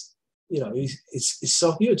device, is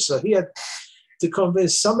so huge. So he had to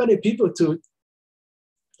convince so many people to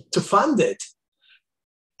fund it,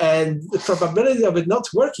 and the probability of it not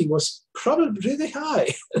working was probably really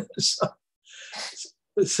high.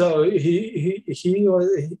 so he was,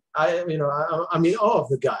 I'm in awe of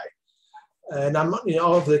the guy, and I'm in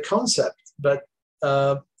awe of the concept. But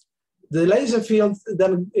the laser field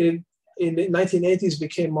then in the 1980s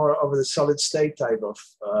became more of the solid state type of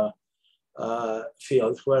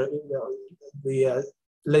field, where the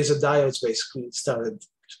laser diodes basically started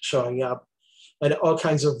showing up, and all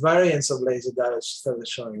kinds of variants of laser diodes started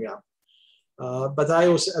showing up. But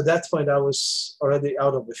at that point, I was already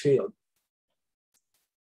out of the field.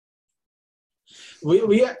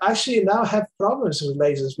 We actually now have problems with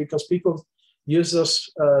lasers, because people use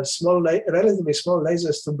those relatively small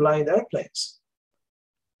lasers to blind airplanes.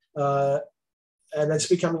 And it's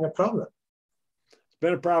becoming a problem. It's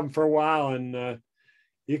been a problem for a while, and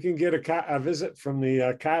you can get a visit from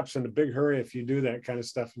the cops in a big hurry if you do that kind of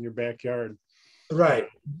stuff in your backyard. Right.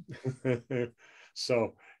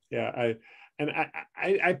 So, yeah,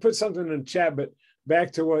 I put something in the chat, but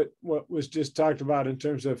back to what was just talked about in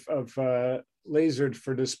terms of lasered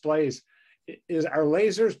for displays. Are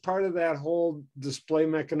lasers part of that whole display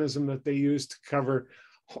mechanism that they use to cover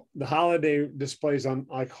the holiday displays on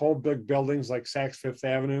like whole big buildings like Saks Fifth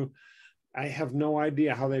Avenue? I have no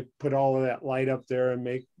idea how they put all of that light up there and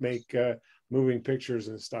make moving pictures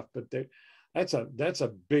and stuff, but that's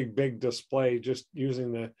a big display, just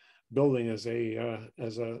using the building as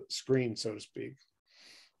a screen, so to speak.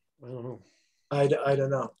 I don't know. I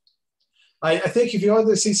don't know. I think if you want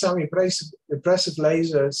to see some impressive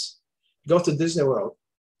lasers, go to Disney World.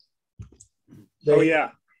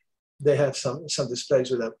 They have some displays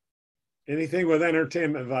with them. Anything with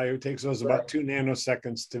entertainment value takes those about 2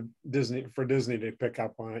 nanoseconds for Disney to pick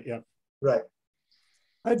up on it. Yep. Right.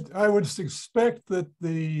 I would suspect that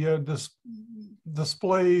the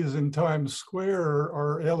displays in Times Square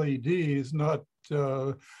are LEDs, not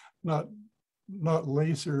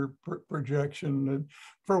laser projection.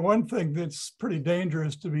 For one thing, it's pretty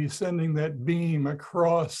dangerous to be sending that beam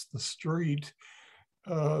across the street.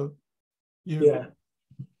 You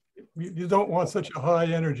don't want such a high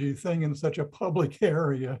energy thing in such a public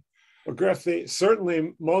area. Well, Griff,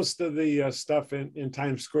 certainly most of the stuff in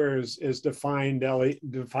Times Square is defined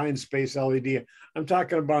space LED. I'm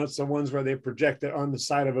talking about the ones where they project it on the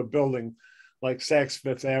side of a building, like Saks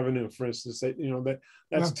Fifth Avenue, for instance.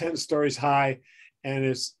 That's 10 stories high, and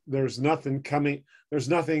there's nothing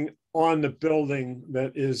on the building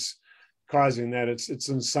that is causing that. It's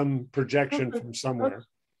in some projection from somewhere.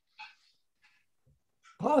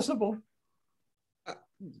 Possible.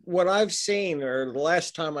 What I've seen, or the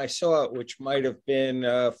last time I saw it, which might have been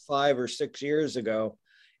 5 or 6 years ago,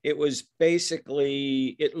 it was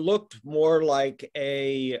basically, it looked more like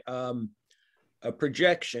a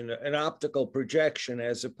projection, an optical projection,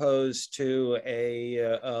 as opposed to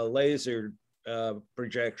a laser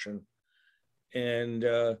projection. And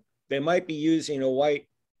they might be using a white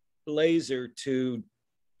laser to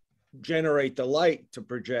generate the light to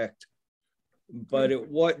project, but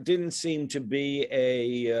it didn't seem to be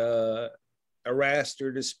a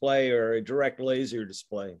raster display or a direct laser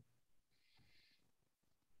display.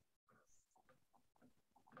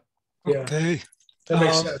 Okay. That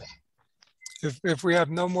makes sense. If we have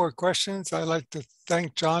no more questions, I'd like to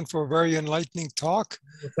thank John for a very enlightening talk.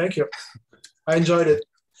 Well, thank you. I enjoyed it.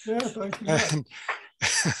 Yeah, thank you.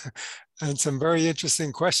 And some very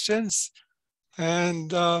interesting questions.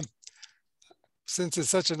 And since it's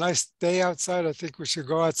such a nice day outside, I think we should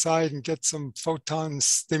go outside and get some photon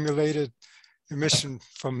stimulated emission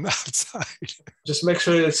from outside. Just make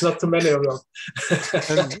sure it's not too many of them.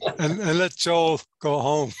 and let Joel go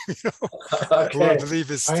home. Okay. Who I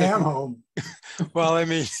believe is I am home. Well, I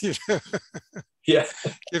mean, Yeah.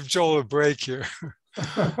 give Joel a break here.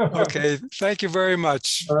 Okay, thank you very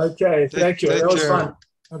much. Okay, thank you. That was fun.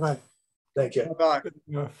 Bye-bye. Thank you. Good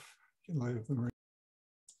enough.